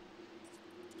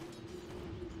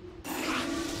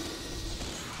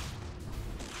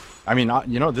 I mean,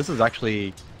 you know, this is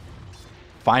actually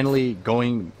finally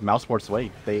going Mousesports'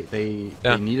 way. They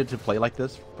needed to play like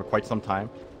this for quite some time.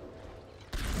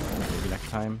 Maybe next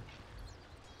time.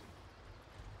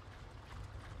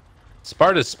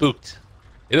 Sparta's spooked.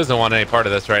 He doesn't want any part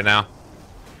of this right now.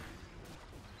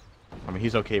 I mean,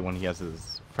 he's okay when he has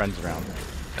his friends around.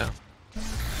 Yeah.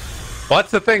 Well,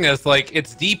 that's the thing is, like,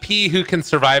 it's DP who can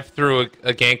survive through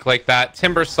a gank like that.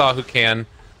 Timbersaw who can.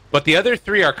 But the other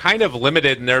 3 are kind of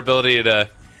limited in their ability to,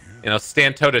 you know,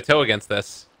 stand toe-to-toe against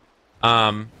this.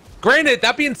 Granted,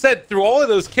 that being said, through all of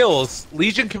those kills,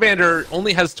 Legion Commander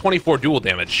only has 24 dual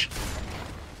damage.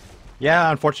 Yeah,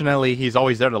 unfortunately, he's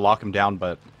always there to lock him down,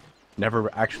 but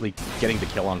never actually getting the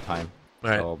kill on time.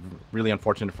 Right. So really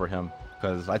unfortunate for him,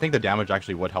 because I think the damage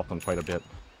actually would help him quite a bit.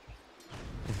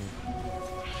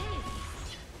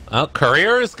 Well,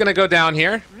 Courier is going to go down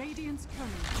here.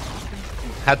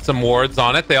 Had some wards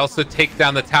on it. They also take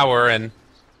down the tower, and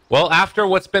well, after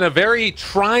what's been a very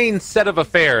trying set of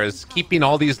affairs, keeping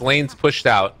all these lanes pushed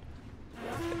out,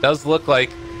 it does look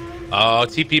like, oh,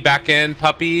 TP back in,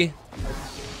 Puppey.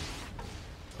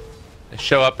 They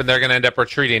show up and they're going to end up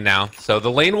retreating now. So the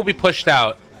lane will be pushed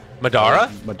out. Madara?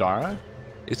 Madara?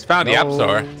 He's found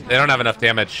YapzOr. They don't have enough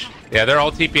damage. Yeah, they're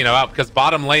all TPing him out because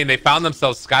bottom lane, they found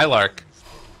themselves Skylark.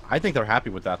 I think they're happy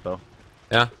with that, though.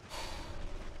 Yeah.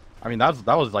 I mean, that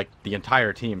was like the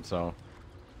entire team, so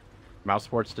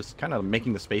Mousesports just kind of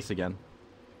making the space again.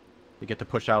 They get to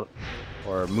push out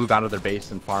or move out of their base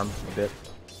and farm a bit.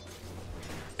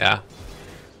 Yeah.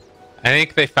 I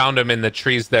think they found him in the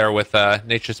trees there with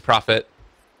Nature's Prophet.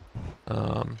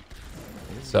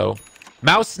 So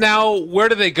Mouse now, where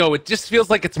do they go? It just feels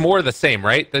like it's more of the same,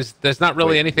 right? There's not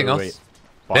really anything else.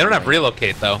 They don't have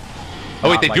relocate though.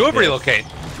 Oh wait, they do have relocate.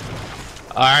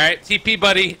 All right, TP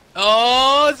buddy.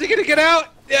 Oh, is he gonna get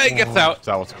out? Yeah, he gets out.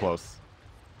 That was close.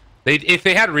 If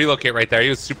they had relocate right there, he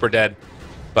was super dead.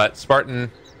 But Spartan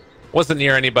wasn't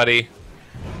near anybody.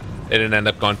 They didn't end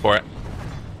up going for it.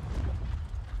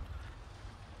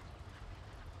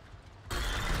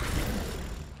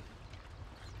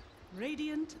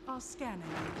 Radiant are scanning.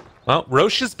 Well,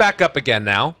 Roche is back up again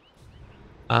now.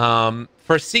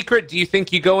 For Secret, do you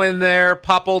think you go in there,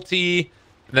 pop ulti,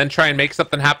 and then try and make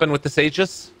something happen with the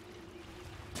Sages?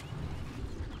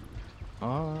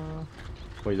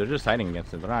 Wait, they're just hiding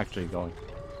against it. They're not actually going.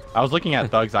 I was looking at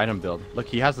Thug's item build. Look,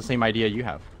 he has the same idea you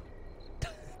have.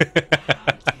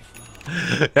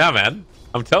 Yeah, man.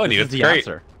 I'm telling you, it's great.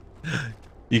 Answer.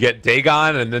 You get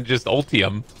Dagon and then just ulti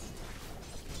him.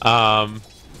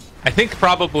 I think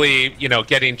probably, you know,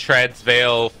 getting Treads,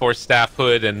 Veil, Force Staff,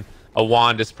 Hood, and a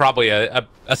Wand is probably a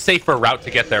safer route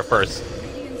to get there first.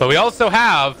 But we also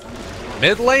have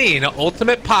mid lane,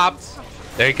 ultimate popped.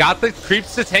 They got the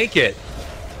creeps to tank it.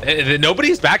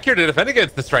 Nobody's back here to defend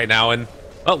against this right now. And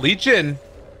well, Legion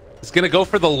is going to go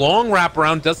for the long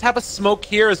wraparound. Does have a smoke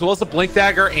here as well as a Blink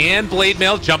Dagger and Blade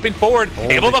Mail jumping forward.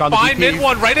 Able to find mid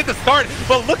one right at the start.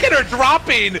 But look at her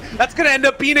dropping. That's going to end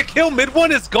up being a kill. Mid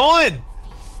one is gone.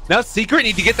 Now Secret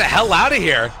need to get the hell out of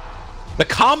here. The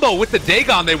combo with the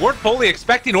Dagon, they weren't fully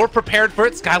expecting or prepared for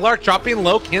it. Skylark dropping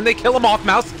low. Can they kill him off?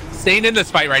 Mouse staying in this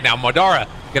fight right now. Madara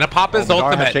gonna pop his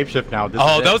ultimate. Shapeshift now.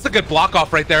 That was a good block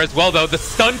off right there as well, though. The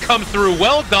stun comes through.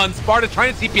 Well done. Sparta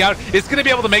trying to TP out. Is gonna be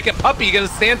able to make it. Puppey gonna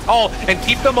stand tall and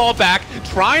keep them all back.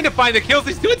 Trying to find the kills.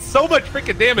 He's doing so much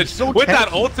freaking damage with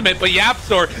that ultimate, but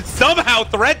YapzOr somehow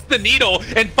threads the needle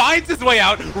and finds his way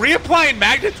out. Reapplying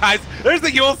Magnetize. There's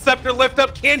the Yule Scepter lift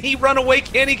up. Can he run away?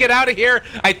 Can he get out of here?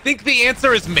 I think the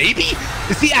answer is maybe.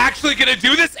 Is he actually gonna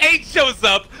do this? 8 shows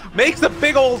up, makes a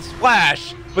big old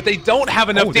splash. But they don't have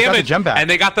enough damage, and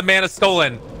they got the mana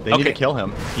stolen. They need to kill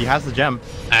him. He has the gem.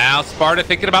 Now Sparta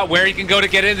thinking about where he can go to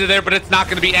get into there, but it's not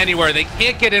going to be anywhere. They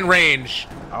can't get in range,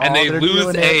 and they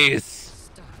lose Ace.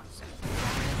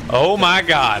 Oh my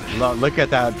God! Look at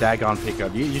that Dagon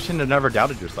pickup. You shouldn't have never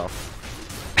doubted yourself.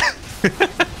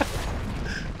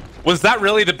 Was that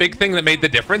really the big thing that made the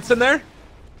difference in there?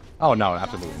 Oh no,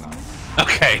 absolutely not.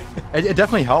 Okay. It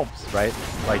definitely helps, right?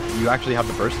 Like, you actually have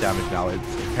the burst damage now. It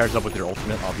pairs up with your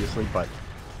ultimate, obviously, but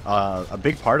a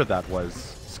big part of that was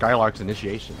Skylark's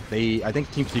initiation. I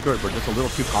think Team Secret were just a little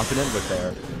too confident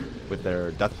with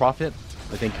their Death Prophet.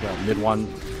 I think mid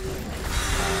one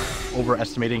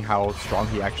overestimating how strong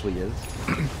he actually is.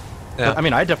 Yeah. I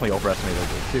mean, I definitely overestimated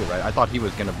it too, right? I thought he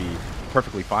was going to be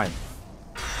perfectly fine.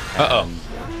 Uh-oh.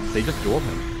 They just dueled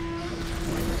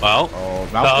him. Well,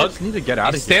 Mousesports need to get out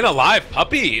of here. Staying alive.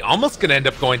 Puppey almost going to end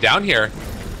up going down here.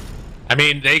 I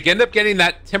mean, they end up getting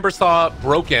that Timber Saw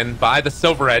broken by the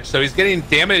Silver Edge, so he's getting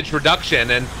damage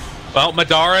reduction. And, well,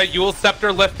 Madara, Yule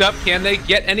Scepter lift up. Can they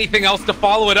get anything else to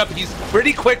follow it up? He's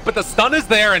pretty quick, but the stun is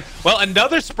there. And, well,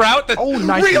 another Sprout that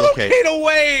nice relocate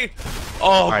away.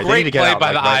 Oh, right, great play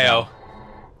by the IO.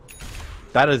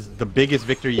 That is the biggest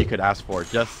victory you could ask for.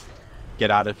 Just get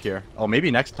out of here. Oh,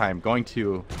 maybe next time. Going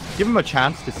to give him a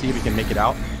chance to see if he can make it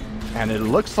out. And it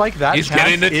looks like that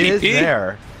chance is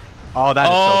there. Oh, that is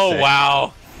so sick. Oh,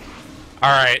 wow.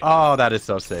 All right. Oh, that is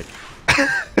so sick.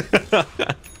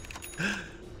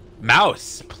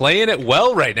 Mouse playing it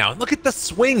well right now. Look at the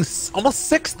swings. Almost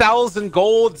 6,000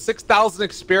 gold, 6,000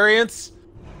 experience.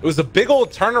 It was a big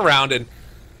old turnaround. And,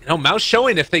 you know, Mouse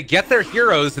showing if they get their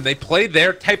heroes and they play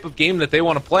their type of game that they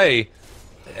want to play,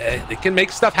 they can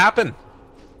make stuff happen.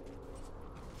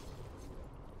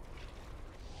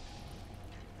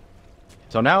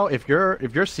 So now, if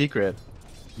you're Secret,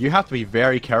 you have to be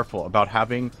very careful about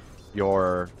having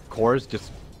your cores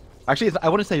just... Actually, I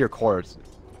wouldn't say your cores.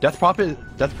 Death Prophet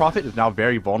is now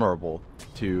very vulnerable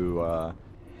to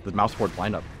the Mousesports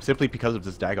lineup, simply because of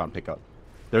this Dagon pickup.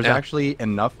 There's actually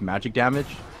enough magic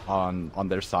damage on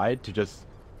their side to just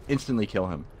instantly kill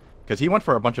him. Because he went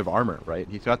for a bunch of armor, right?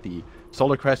 He's got the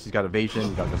Solar Crest, he's got Evasion,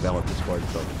 he's got the Veil of Discord,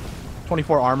 so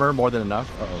 24 armor, more than enough.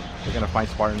 Uh-oh, they're going to find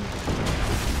Spartan.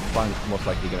 Spartan's most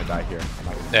likely going to die here.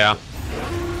 Yeah.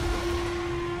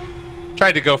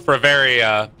 Tried to go for a very,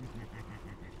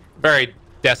 very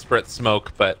desperate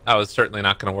smoke, but that was certainly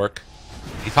not going to work.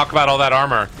 You talk about all that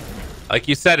armor. Like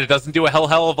you said, it doesn't do a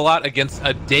hell of a lot against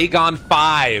a Dagon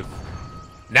 5.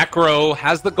 Necro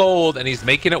has the gold, and he's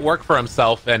making it work for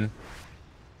himself, and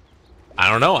I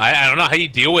don't know. I don't know how you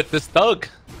deal with this thug.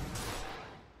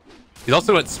 He's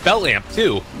also at Spell Amp,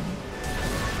 too.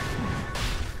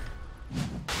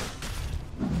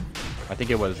 I think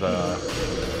it was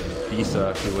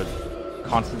Visa who would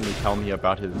constantly tell me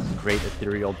about his great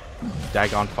ethereal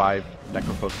Dagon 5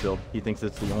 Necrophos build. He thinks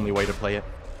it's the only way to play it.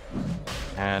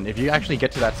 And if you actually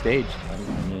get to that stage, I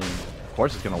mean, of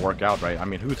course it's going to work out, right? I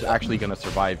mean, who's actually going to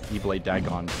survive E-Blade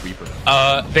Dagon Reaper?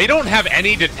 They don't have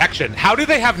any detection. How do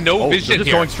they have no vision they're just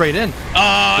here? Going straight in.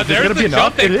 There's the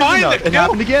jump. They find the kill. It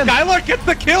happened again. Skylark gets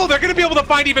the kill. They're going to be able to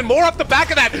find even more off the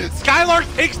back of that. Skylark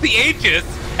takes the Aegis.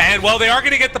 And, well, they are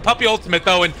going to get the Puppey ultimate,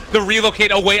 though, and the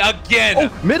relocate away again.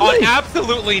 Oh, mid lane. On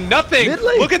absolutely nothing. Mid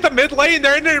lane. Look at the mid lane.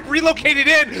 They're relocated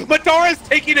in. Madara's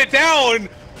taking it down.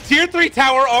 Tier 3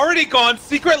 tower already gone.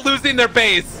 Secret losing their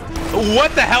base.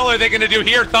 What the hell are they going to do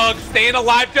here, Thug? Staying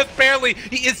alive just barely.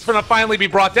 He is going to finally be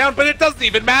brought down, but it doesn't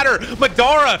even matter.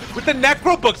 Madara with the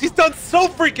Necro books. He's done so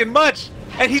freaking much,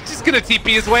 and he's just going to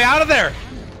TP his way out of there.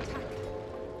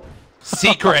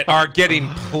 Secret are getting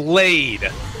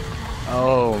played.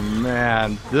 Oh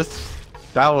man,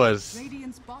 that was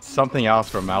something else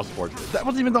from Mousesports. That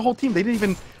wasn't even the whole team. They didn't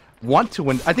even want to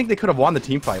win. I think they could have won the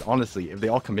team fight, honestly, if they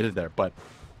all committed there. But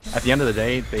at the end of the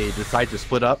day, they decide to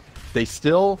split up. They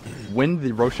still win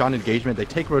the Roshan engagement. They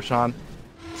take Roshan.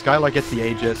 Skylark gets the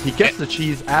Aegis. He gets the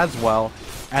cheese as well.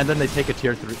 And then they take a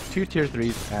tier 3, 2 tier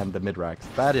 3s and the mid-racks.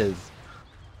 That is...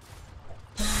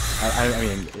 I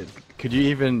mean, could you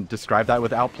even describe that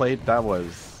with outplayed? That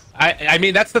was... I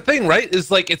mean, that's the thing, right?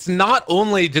 Is like, it's not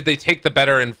only did they take the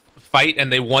better and fight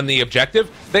and they won the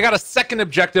objective, they got a second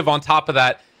objective on top of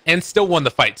that and still won the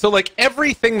fight. So, like,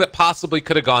 everything that possibly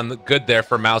could have gone good there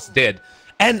for Mouse did.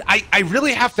 And I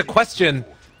really have to question,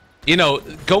 you know,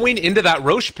 going into that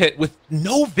Roche pit with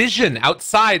no vision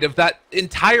outside of that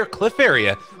entire cliff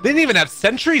area. They didn't even have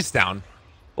sentries down.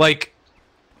 Like,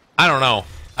 I don't know.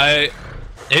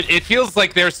 It feels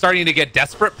like they're starting to get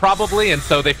desperate, probably, and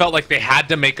so they felt like they had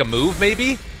to make a move,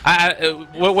 maybe?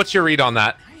 What's your read on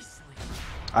that?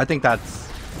 I think that's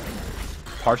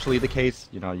partially the case.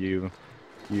 You know, you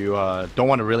don't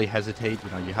want to really hesitate. You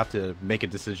know, you have to make a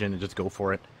decision and just go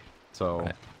for it. So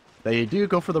they do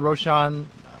go for the Roshan,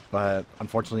 but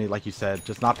unfortunately, like you said,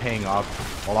 just not paying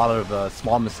off. A lot of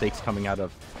small mistakes coming out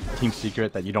of Team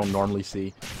Secret that you don't normally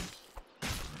see.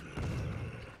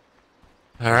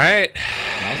 All right.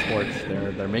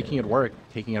 Mousesports, they're making it work,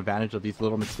 taking advantage of these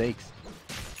little mistakes.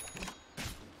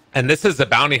 And this is a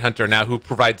bounty hunter now who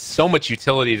provides so much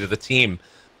utility to the team.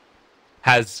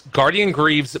 Has Guardian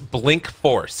Greaves Blink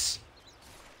Force.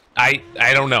 I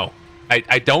don't know.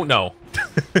 I don't know.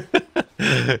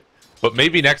 But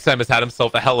maybe next time has had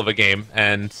himself a hell of a game,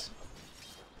 and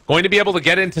going to be able to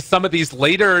get into some of these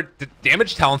later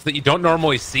damage talents that you don't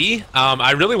normally see.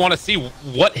 I really want to see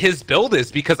what his build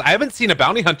is, because I haven't seen a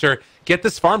bounty hunter get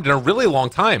this farmed in a really long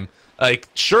time.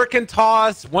 Like Shuriken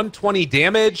Toss, 120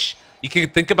 damage. You can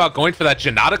think about going for that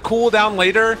Jaradat cooldown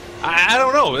later. I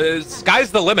don't know.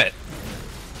 Sky's the limit.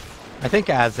 I think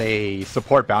as a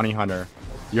support bounty hunter,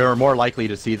 you're more likely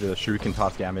to see the Shuriken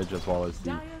Toss damage as well as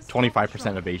the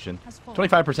 25% evasion.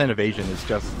 25% evasion is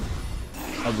just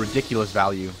a ridiculous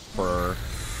value for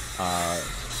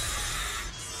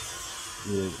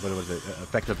what was it?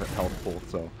 Effective health pool.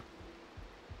 So,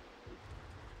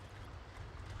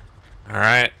 all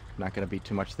right, not going to be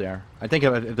too much there. I think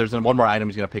if there's one more item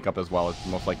he's going to pick up as well, it's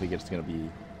most likely just going to be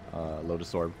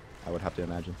Lotus Orb. I would have to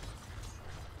imagine.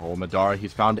 Oh, Madara,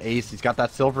 he's found Ace. He's got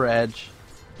that silver edge.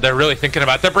 They're really thinking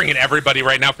about it. They're bringing everybody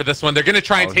right now for this one. They're going to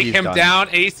try and take him down.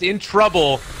 Ace in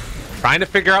trouble. Trying to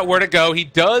figure out where to go. He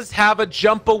does have a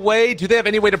jump away. Do they have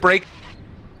any way to break?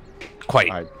 Quite.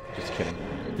 All right, just kidding.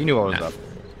 He knew what was up.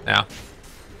 Yeah.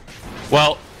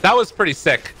 Well, that was pretty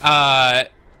sick.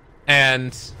 And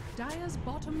I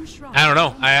don't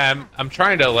know. I'm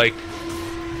trying to like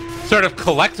sort of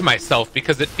collect myself,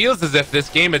 because it feels as if this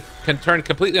game can turn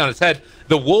completely on its head.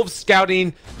 The wolves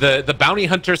scouting, the bounty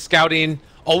hunter scouting,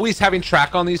 always having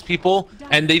track on these people,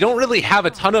 and they don't really have a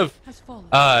ton of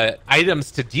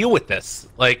items to deal with this.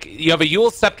 Like, you have a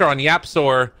Yule Scepter on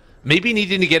YapzOr, maybe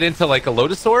needing to get into like a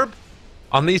Lotus Orb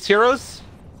on these heroes.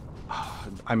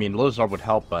 I mean, Lotus Orb would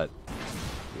help, but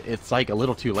it's like a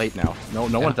little too late now.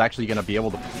 No one's actually going to be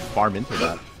able to farm into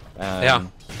that. Yeah.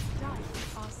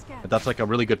 But that's like a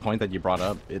really good point that you brought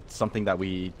up. It's something that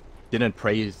we didn't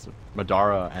praise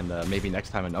Madara, and maybe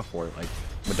next time enough for it. Like,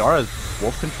 Madara's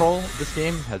wolf control this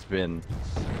game has been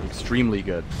extremely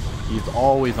good. He's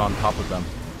always on top of them.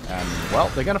 And, well,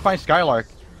 they're going to find Skylark.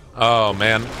 Oh,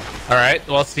 man. All right.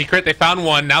 Well, Secret, they found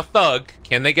one. Now Thug.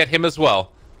 Can they get him as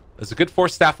well? There's a good 4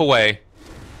 staff away.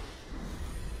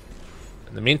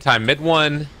 In the meantime, mid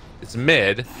one is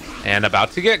mid and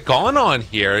about to get gone on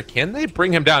here. Can they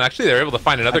bring him down? Actually, they're able to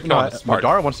find another kill on the smart.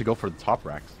 Madara wants to go for the top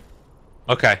racks.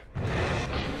 Okay.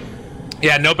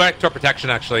 Yeah, no backdoor protection,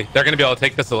 actually. They're going to be able to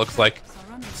take this, it looks like.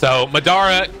 So,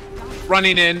 Madara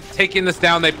running in, taking this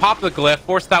down. They pop the glyph,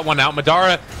 force that one out.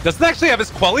 Madara doesn't actually have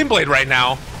his Quelling Blade right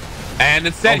now. And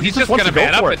instead, he's just going to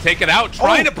man up and take it out,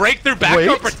 trying to break through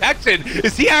backdoor protection.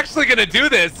 Is he actually going to do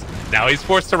this? Now he's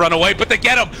forced to run away, but they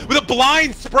get him with a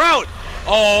blind sprout.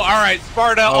 Oh, all right,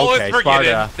 Sparta. Oh, it's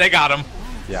forgetting. They got him.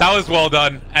 Yeah. That was well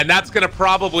done. And that's going to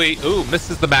probably... Ooh,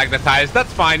 misses the magnetize.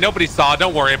 That's fine. Nobody saw.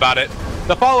 Don't worry about it.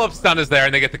 The follow-up stun is there,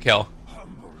 and they get the kill.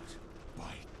 All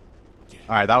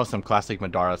right, that was some classic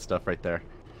Madara stuff right there.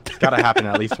 It's got to happen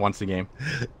at least once a game.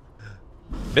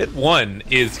 Mid one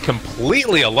is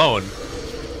completely alone.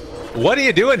 What are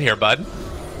you doing here, bud?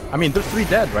 I mean, there's 3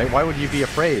 dead, right? Why would you be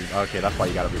afraid? Okay, that's why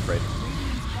you gotta be afraid.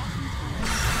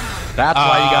 That's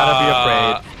why you gotta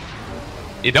be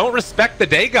afraid. You don't respect the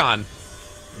Dagon.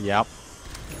 Yep.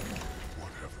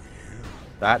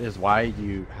 That is why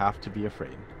you have to be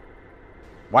afraid.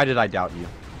 Why did I doubt you?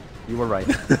 You were right.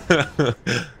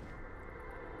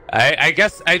 I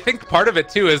guess, I think part of it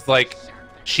too is like,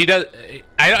 she does,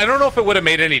 I don't know if it would have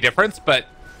made any difference, but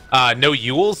no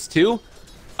Yules too.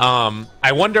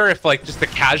 I wonder if like just a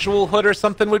casual hood or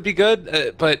something would be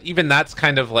good, but even that's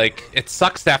kind of like, it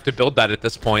sucks to have to build that at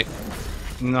this point.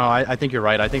 No, I think you're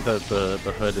right. I think the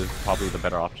hood is probably the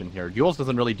better option here. Yules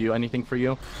doesn't really do anything for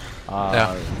you.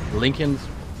 Lincoln's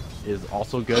is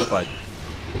also good, but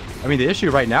I mean the issue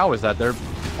right now is that they're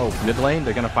mid lane.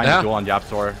 They're gonna find a duel on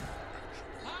YapzOr.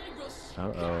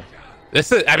 Uh-oh.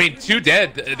 This is, I mean, 2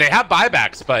 dead. They have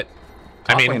buybacks, but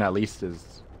Top lane at least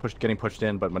is getting pushed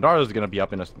in, but Madara is going to be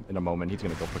up in a moment. He's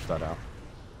going to go push that out.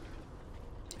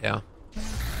 Yeah.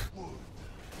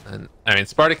 And I mean,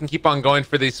 Sparta can keep on going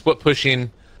for these split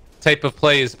pushing type of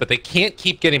plays, but they can't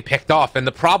keep getting picked off. And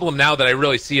the problem now that I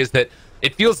really see is that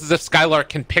it feels as if Skylark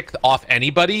can pick off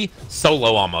anybody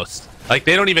solo almost. Like,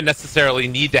 they don't even necessarily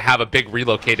need to have a big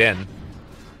relocate in.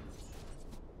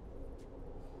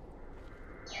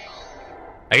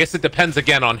 I guess it depends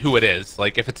again on who it is.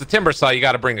 Like, if it's a Timbersaw, you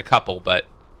got to bring a couple, but...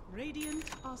 Radiant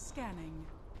are scanning.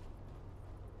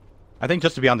 I think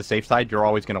just to be on the safe side, you're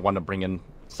always going to want to bring in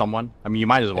someone. I mean, you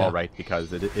might as well, right?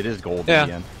 Because it is gold in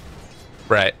the end.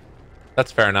 Right.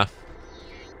 That's fair enough.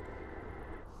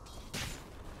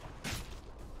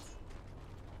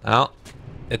 Well,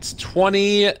 It's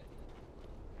 20.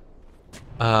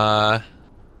 5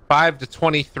 to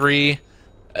 23.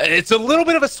 It's a little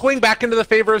bit of a swing back into the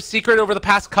favor of Secret over the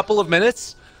past couple of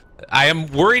minutes. I am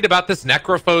worried about this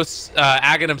Necrophos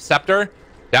Aghanim Scepter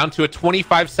down to a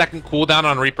 25-second cooldown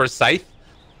on Reaper's Scythe,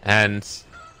 and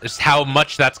just how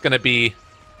much that's going to be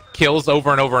kills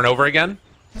over and over and over again.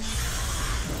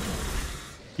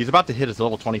 He's about to hit his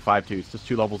level 25 too. He's just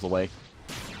 2 levels away.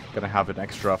 Gonna have an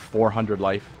extra 400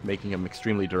 life, making him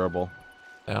extremely durable.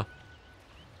 Yeah.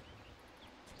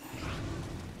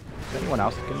 Is anyone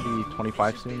else going to be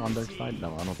 25 soon on their side?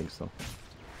 No, I don't think so.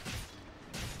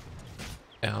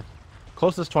 Yeah.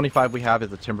 Closest 25 we have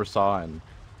is a Timber Saw, and,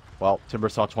 well, Timber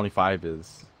Saw 25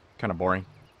 is kind of boring.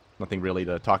 Nothing really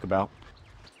to talk about.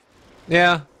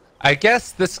 Yeah. I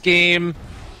guess this game,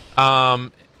 I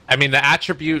mean, the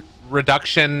attribute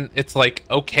reduction, it's like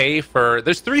okay for...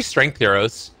 There's 3 strength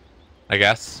heroes, I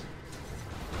guess.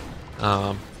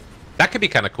 That could be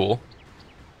kind of cool.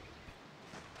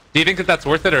 Do you think that that's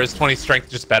worth it, or is 20 strength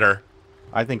just better?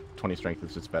 I think 20 strength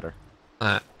is just better.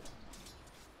 I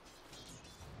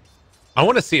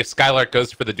want to see if Skylark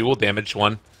goes for the dual damage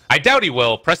one. I doubt he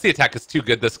will. Press the attack is too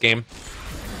good this game.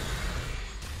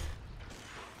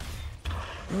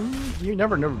 You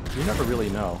never really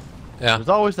know. Yeah. There's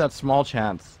always that small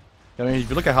chance. I mean, if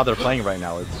you look at how they're playing right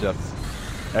now, it's just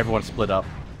everyone's split up.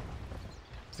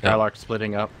 Skylark's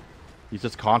splitting up. He's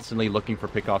just constantly looking for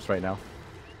pickoffs right now.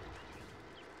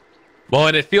 Well,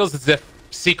 and it feels as if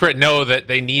Secret know that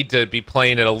they need to be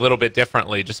playing it a little bit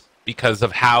differently just because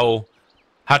of how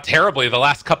terribly the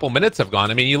last couple minutes have gone.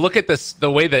 I mean, you look at this,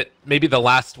 the way that maybe the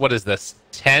last, what is this,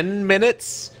 10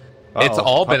 minutes? It's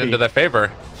all been into their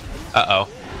favor. Uh-oh.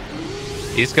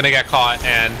 He's going to get caught,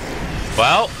 and,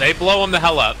 well, they blow him the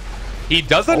hell up. He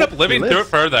does end up living through it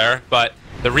further, but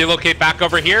the relocate back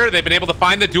over here. They've been able to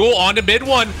find the duel onto mid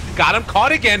one. Got him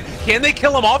caught again. Can they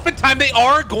kill him off in time? They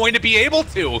are going to be able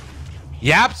to.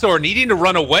 YapzOr needing to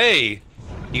run away.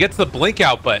 He gets the blink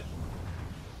out, but...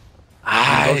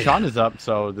 Roshan is up,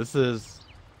 so this is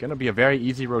going to be a very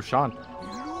easy Roshan.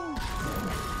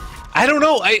 I don't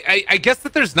know. I guess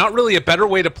that there's not really a better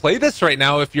way to play this right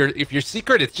now if you're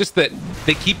Secret. It's just that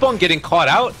they keep on getting caught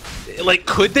out. Like,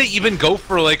 could they even go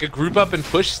for like a group up and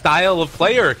push style of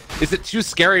play, or is it too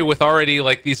scary with already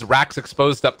like these racks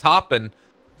exposed up top? And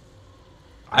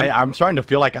I'm starting to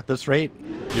feel like at this rate,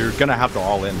 you're going to have to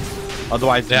all in.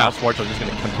 Otherwise, Mousesports are just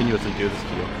going to continuously do this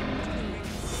to you.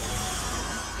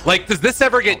 Like, does this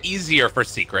ever get easier for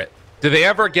Secret? Do they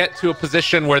ever get to a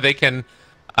position where they can,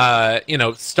 you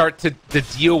know, start to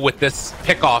deal with this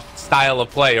pick-off style of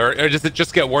play, or does it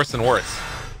just get worse and worse?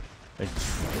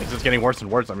 It's just getting worse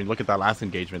and worse. I mean, look at that last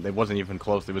engagement. It wasn't even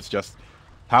close. It was just,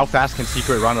 how fast can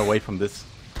Secret run away from this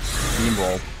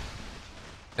steamroll?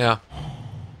 Yeah.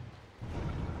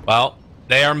 Well,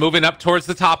 they are moving up towards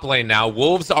the top lane now.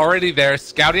 Wolves already there,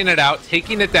 scouting it out,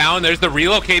 taking it down. There's the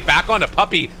relocate back onto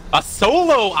Puppey. A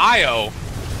solo IO.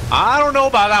 I don't know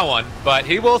about that one, but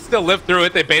he will still live through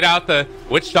it. They bait out the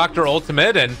Witch Doctor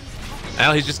ultimate, and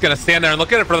now he's just going to stand there and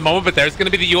look at it for the moment, but there's going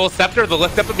to be the Yule Scepter, the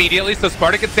lift up immediately, so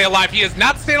Sparta can stay alive. He is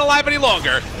not staying alive any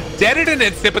longer. Dead in an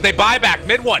instant, but they buy back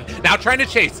mid one. Now trying to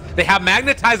chase. They have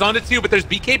Magnetize onto two, but there's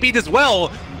BK beat as well.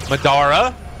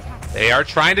 Madara. They are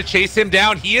trying to chase him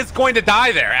down. He is going to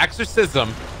die there.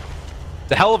 Exorcism.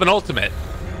 It's a hell of an ultimate.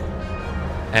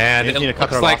 And it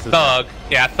looks like Thug.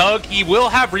 Yeah, Thug, he will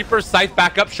have Reaper's Scythe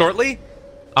back up shortly.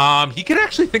 He can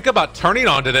actually think about turning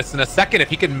onto this in a second if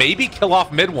he can maybe kill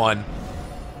off mid one.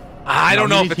 I don't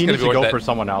know if it's going to be worth it. He needs to go for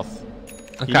someone else.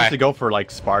 Okay. He needs to go for,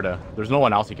 like, Sparta. There's no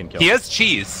one else he can kill. He has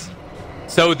cheese.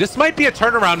 So this might be a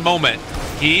turnaround moment.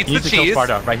 He eats the cheese. Kill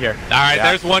Sparta right here. All right,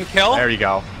 there's one kill. There you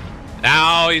go.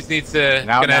 Now he needs to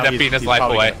gonna end up beating his life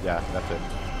away. Yeah, that's it.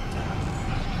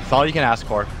 That's all you can ask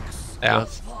for. Yeah.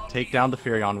 Just take down the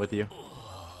Furion with you.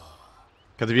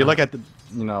 Because if you look at the,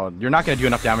 you know, you're not gonna do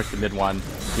enough damage to mid one.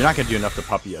 You're not gonna do enough to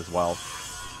Puppey as well.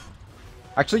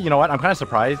 Actually, you know what? I'm kind of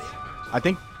surprised. I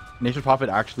think Nature's Prophet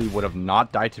actually would have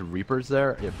not died to Reapers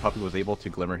there if Puppey was able to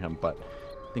glimmer him, but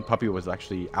I think Puppey was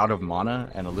actually out of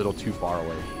mana and a little too far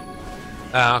away.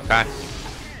 Okay.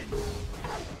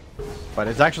 But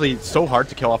it's actually so hard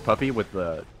to kill off Puppey with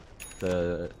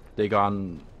the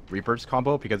Dagon Reapers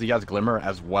combo because he has Glimmer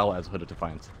as well as Hooded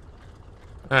Defiance.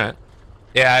 Alright.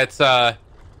 Yeah, it's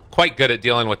quite good at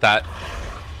dealing with that.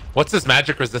 What's his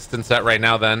magic resistance at right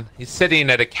now then? He's sitting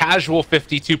at a casual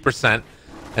 52%.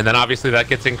 And then obviously that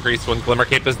gets increased when Glimmer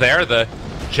Cape is there. The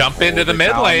jump into the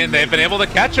mid lane, they've been able to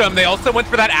catch him. They also went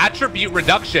for that attribute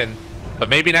reduction. But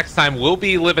maybe next time we'll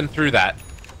be living through that.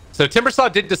 So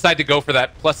Timbersaw did decide to go for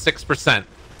that plus 6%.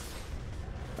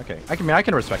 Okay, I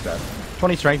can respect that.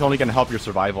 120 strength only going to help your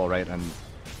survival, right? And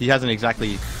he hasn't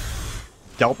exactly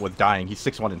dealt with dying. He's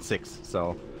 6-1 and 6,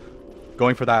 so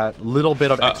going for that little bit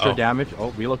of extra damage.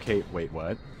 Oh, relocate. Wait,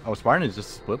 what? Oh, Spartan is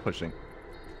just split pushing.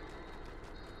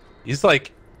 He's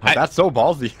like... Oh, that's so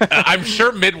ballsy. I'm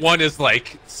sure mid one is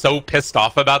like so pissed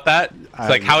off about that. It's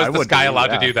like, how is this guy allowed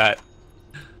to do that?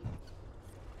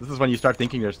 This is when you start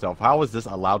thinking to yourself, how is this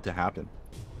allowed to happen?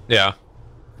 Yeah.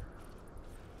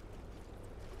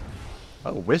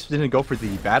 Oh, Wisp didn't go for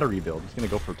the battery build. He's going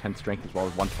to go for 10 strength as well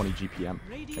as 120 GPM.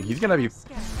 And he's going to be... This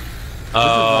is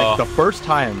like the first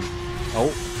time...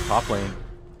 Oh, top lane.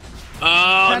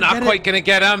 Oh, not quite going to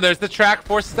get him. There's the track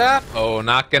for staff. Oh,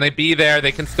 not going to be there.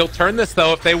 They can still turn this,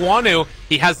 though, if they want to.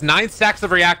 He has 9 stacks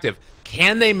of reactive.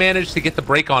 Can they manage to get the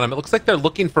break on him? It looks like they're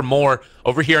looking for more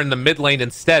over here in the mid lane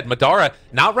instead. Madara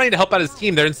not ready to help out his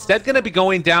team. They're instead going to be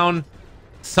going down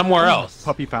somewhere else.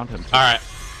 Puppey found him. All right.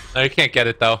 No, you can't get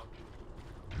it, though.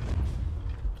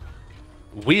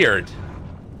 Weird.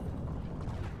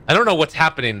 I don't know what's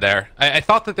happening there. I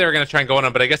thought that they were going to try and go on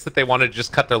him, but I guess that they wanted to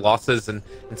just cut their losses and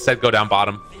instead go down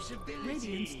bottom.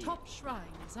 Radiant's top shrine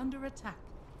is under attack.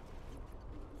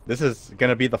 This is going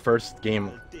to be the first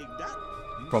game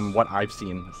from what I've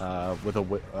seen with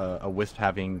a Wisp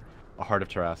having a Heart of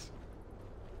Taras.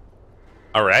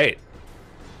 All right.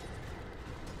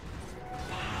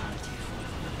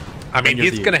 I mean,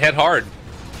 he's going to hit hard.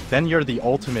 Then you're the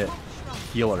ultimate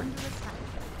healer.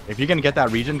 If you're gonna get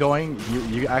that region going,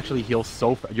 you actually heal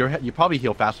so you probably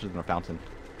heal faster than a fountain.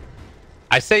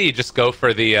 I say you just go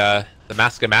for the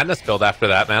Mask of Madness build after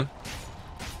that, man.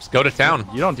 Just go to town.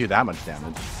 You don't do that much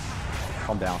damage.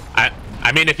 Calm down.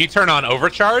 I mean, if you turn on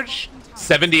overcharge,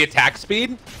 70 attack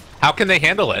speed, how can they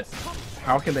handle it?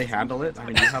 How can they handle it? I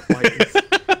mean,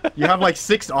 you have like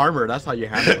 6 armor. That's how you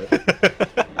handle it.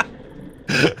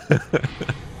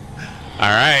 All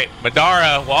right,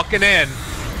 Madara walking in.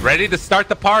 Ready to start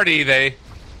the party. They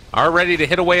are ready to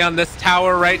hit away on this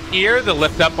tower right here. The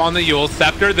lift up on the Yule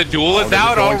Scepter. The duel is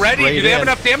out already. Do they have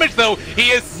enough damage, though?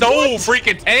 He is so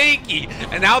freaking tanky.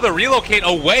 And now the relocate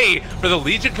away for the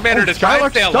Legion Commander to try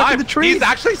and stay alive. He's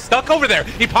actually stuck over there.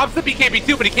 He pops the BKB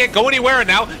too, but he can't go anywhere. And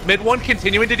now mid one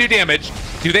continuing to do damage.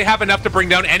 Do they have enough to bring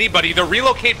down anybody? The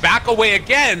relocate back away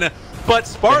again. But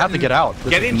Spartan they have to get out.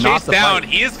 Getting chased down.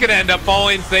 He is going to end up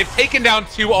falling. So they've taken down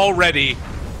 2 already.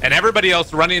 And everybody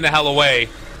else running the hell away.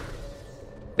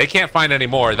 They can't find any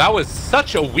more. That was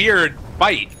such a weird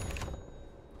fight.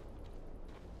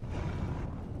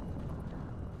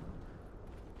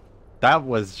 That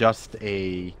was just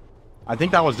a... I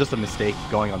think that was just a mistake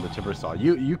going on the Timbersaw.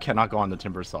 You cannot go on the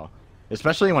Timbersaw.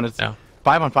 Especially when it's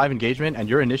 5-on-5 engagement and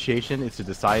your initiation is to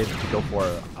decide to go for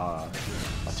a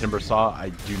Timbersaw. I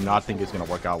do not think it's going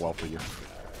to work out well for you.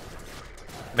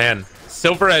 Man,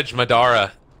 Silver Edge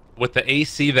Madara... with the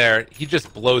AC there, he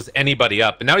just blows anybody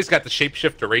up. And now he's got the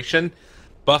shapeshift duration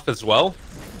buff as well.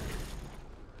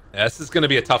 Yeah, this is going to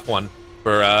be a tough one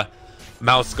for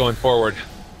Mouse going forward.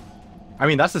 I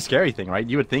mean, that's the scary thing, right?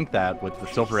 You would think that with the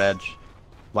Silver Edge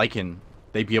Lycan,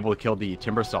 they'd be able to kill the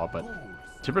Timbersaw, but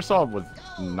Timbersaw was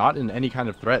not in any kind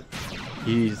of threat.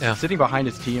 He's sitting behind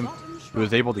his team, who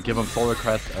was able to give him Solar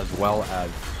Crest as well as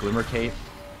Glimmer Cape.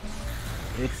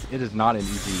 It is not an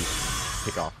easy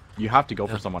pickoff. You have to go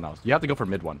for someone else. You have to go for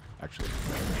mid one, actually.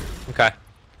 Okay.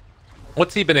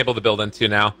 What's he been able to build into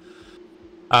now?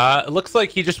 It looks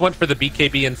like he just went for the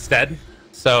BKB instead.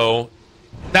 So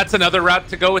that's another route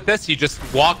to go with this. You just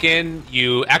walk in,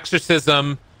 you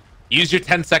exorcism, use your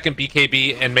 10-second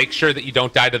BKB, and make sure that you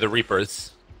don't die to the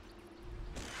Reapers.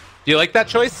 Do you like that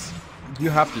choice? You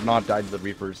have to not die to the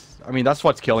Reapers. I mean, that's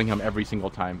what's killing him every single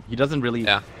time. He doesn't really...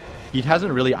 He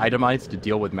hasn't really itemized to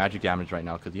deal with magic damage right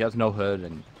now because he has no hood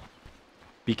and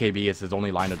BKB is his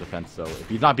only line of defense. So if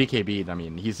he's not BKB'd, I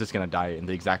mean, he's just going to die in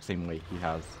the exact same way he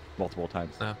has multiple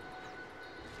times. Yeah.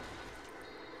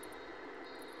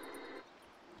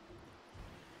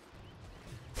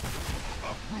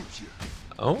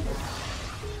 Oh.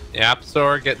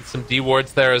 YapzOr getting some D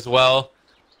wards there as well.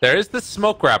 There is the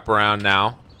smoke wrap around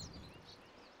now.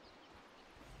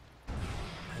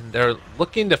 And they're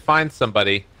looking to find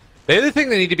somebody. The other thing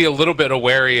they need to be a little bit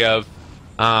wary of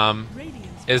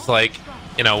is like,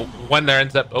 you know, when there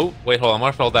ends up... Oh, wait, hold on. I'm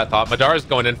going to hold that thought. Madara's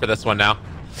going in for this one now.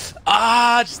 Just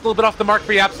a little bit off the mark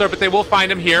for YapzOr, but they will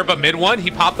find him here. But mid one,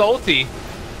 he popped the ulti.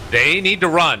 They need to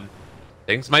run.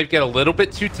 Things might get a little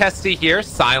bit too testy here.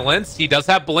 Silence. He does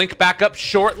have Blink back up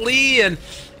shortly and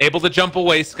able to jump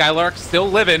away. Skylark still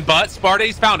living, but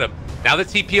Sparta's found him. Now the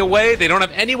TP away. They don't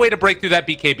have any way to break through that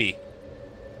BKB.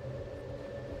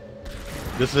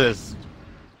 This is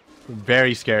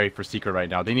very scary for Secret right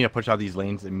now. They need to push out these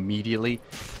lanes immediately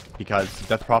because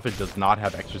Death Prophet does not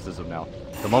have Exorcism now.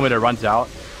 The moment it runs out,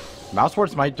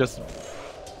 Mousesports might just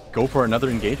go for another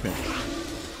engagement.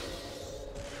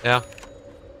 Yeah.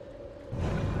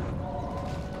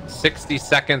 60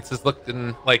 seconds is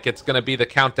looking like it's going to be the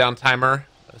countdown timer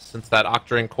since that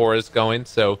Octarine core is going.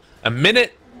 So a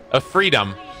minute of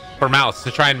freedom for Mouse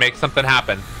to try and make something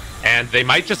happen. And they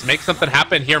might just make something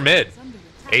happen here mid.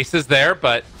 Ace is there,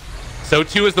 but so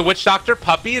too is the Witch Doctor.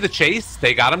 Puppey, the chase.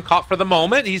 They got him caught for the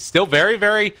moment. He's still very,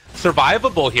 very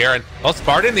survivable here. And well,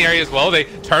 Sparta in the area as well. They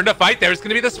turn to fight. There's going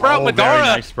to be the Sprout. Madara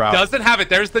nice Sprout. Doesn't have it.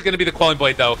 There's going to be the Quelling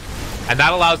Blade, though. And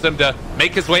that allows them to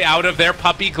make his way out of there.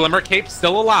 Puppey, Glimmer Cape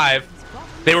still alive.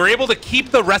 They were able to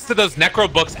keep the rest of those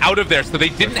Necro books out of there, so they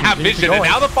didn't have vision. And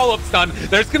now the follow-up's done.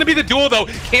 There's going to be the duel, though.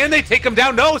 Can they take him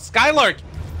down? No, Skylark.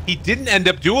 He didn't end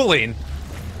up dueling.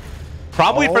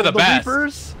 Probably for the best.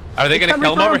 Reapers? Are they going to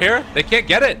kill him over here? They can't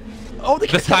get it. Oh, the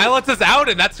silence is out,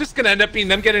 and that's just going to end up being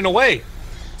them getting away.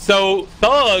 So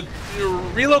Thug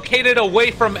relocated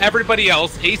away from everybody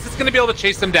else. Ace is going to be able to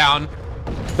chase him down.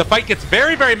 The fight gets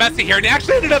very, very messy here, and they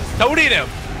actually ended up stoning him.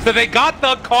 So they got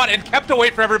Thug caught and kept away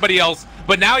from everybody else,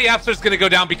 but now YapzOr's going to go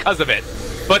down because of it.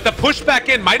 But the push back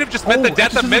in might have just meant the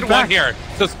death of mid one here.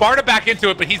 So Sparta back into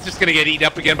it, but he's just going to get eaten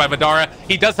up again by Madara.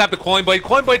 He does have the Quelling Blade.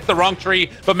 Quelling Blade's the wrong tree,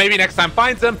 but maybe next time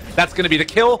finds him. That's going to be the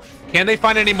kill. Can they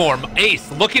find any more? Ace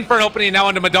looking for an opening now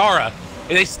into Madara.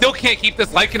 And they still can't keep this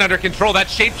Lycan under control. That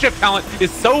shapeshift talent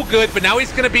is so good, but now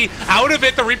he's going to be out of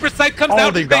it. The Reaper sight comes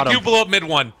out. They do blow up mid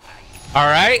one. All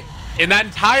right. In that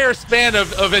entire span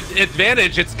of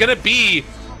advantage, it's going to be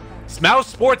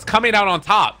Mousesports coming out on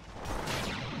top.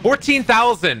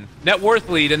 14,000 net worth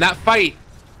lead in that fight.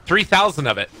 3,000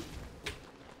 of it.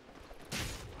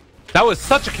 That was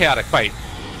such a chaotic fight.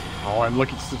 Oh, and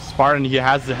look at Spartan. He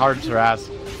has the hard harass.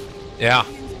 Yeah.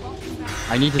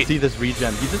 I need to see this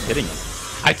regen. He's just hitting him.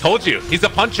 I told you, he's a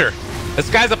puncher. This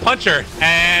guy's a puncher,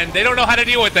 and they don't know how to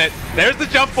deal with it. There's the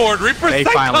jump forward. Reaper Sight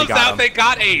comes out. They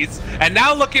got Ace, and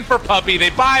now looking for Puppey. They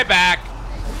buy back.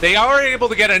 They are able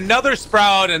to get another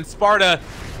Sprout, and Sparta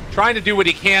trying to do what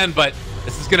he can, but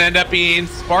this is going to end up being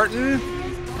Spartan.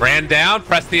 Ran down,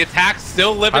 pressed the attack,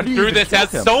 still living through this,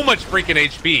 has so much freaking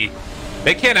HP.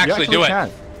 They can't actually do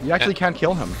it. You actually can't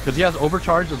kill him because he has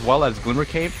overcharge as well as Glimmer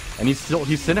Cape, and he's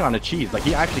sitting on a cheese. Like,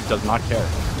 he actually does not care.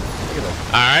 Look at this.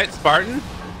 All right, Spartan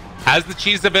has the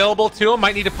cheese available to him.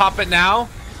 Might need to pop it now.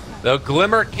 The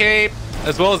Glimmer Cape,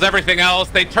 as well as everything else.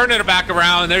 They turn it back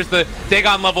around. There's the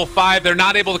Dagon level 5. They're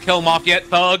not able to kill him off yet.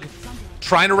 Thug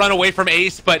trying to run away from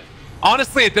Ace, but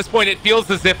honestly, at this point, it feels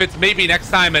as if it's maybe next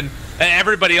time, and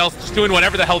everybody else just doing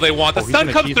whatever the hell they want. The stun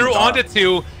comes through onto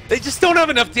 2. They just don't have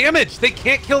enough damage. They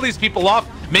can't kill these people off.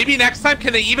 Maybe next time,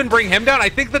 can they even bring him down? I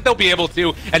think that they'll be able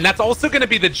to, and that's also going to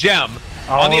be the gem.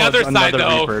 On the other side,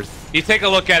 though, Reapers. You take a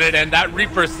look at it, and that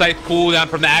Reaper Scythe cooldown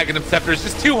from the Aghanim Scepter is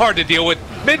just too hard to deal with.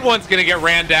 Mid one's going to get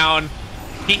ran down.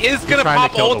 He is going to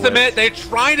pop ultimate. They're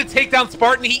trying to take down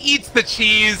Spartan. He eats the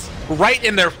cheese right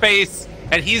in their face,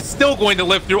 and he's still going to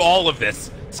live through all of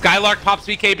this. Skylark pops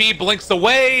BKB, blinks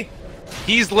away.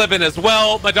 He's living as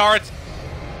well. Madara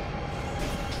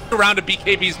around to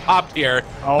BKB's popped here.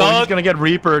 Oh, he's going to get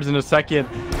Reapers in a second.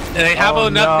 They have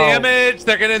enough damage.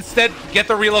 They're going to instead get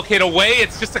the relocate away.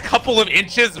 It's just a couple of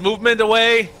inches movement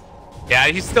away. Yeah,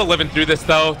 he's still living through this,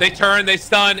 though. They turn, they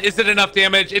stun. Is it enough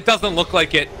damage? It doesn't look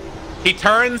like it. He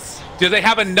turns. Do they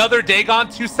have another Dagon?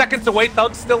 2 seconds away.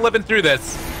 Thug's still living through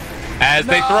this. As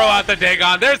they throw out the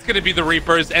Dagon, there's going to be the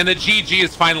Reapers, and the GG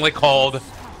is finally called.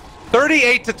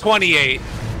 38-28.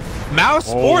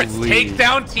 Mousesports take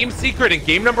down Team Secret in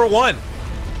game number 1.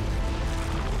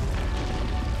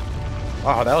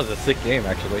 Wow, that was a sick game,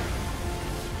 actually.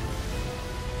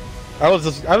 I was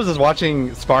just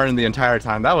watching Spartan the entire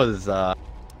time. That was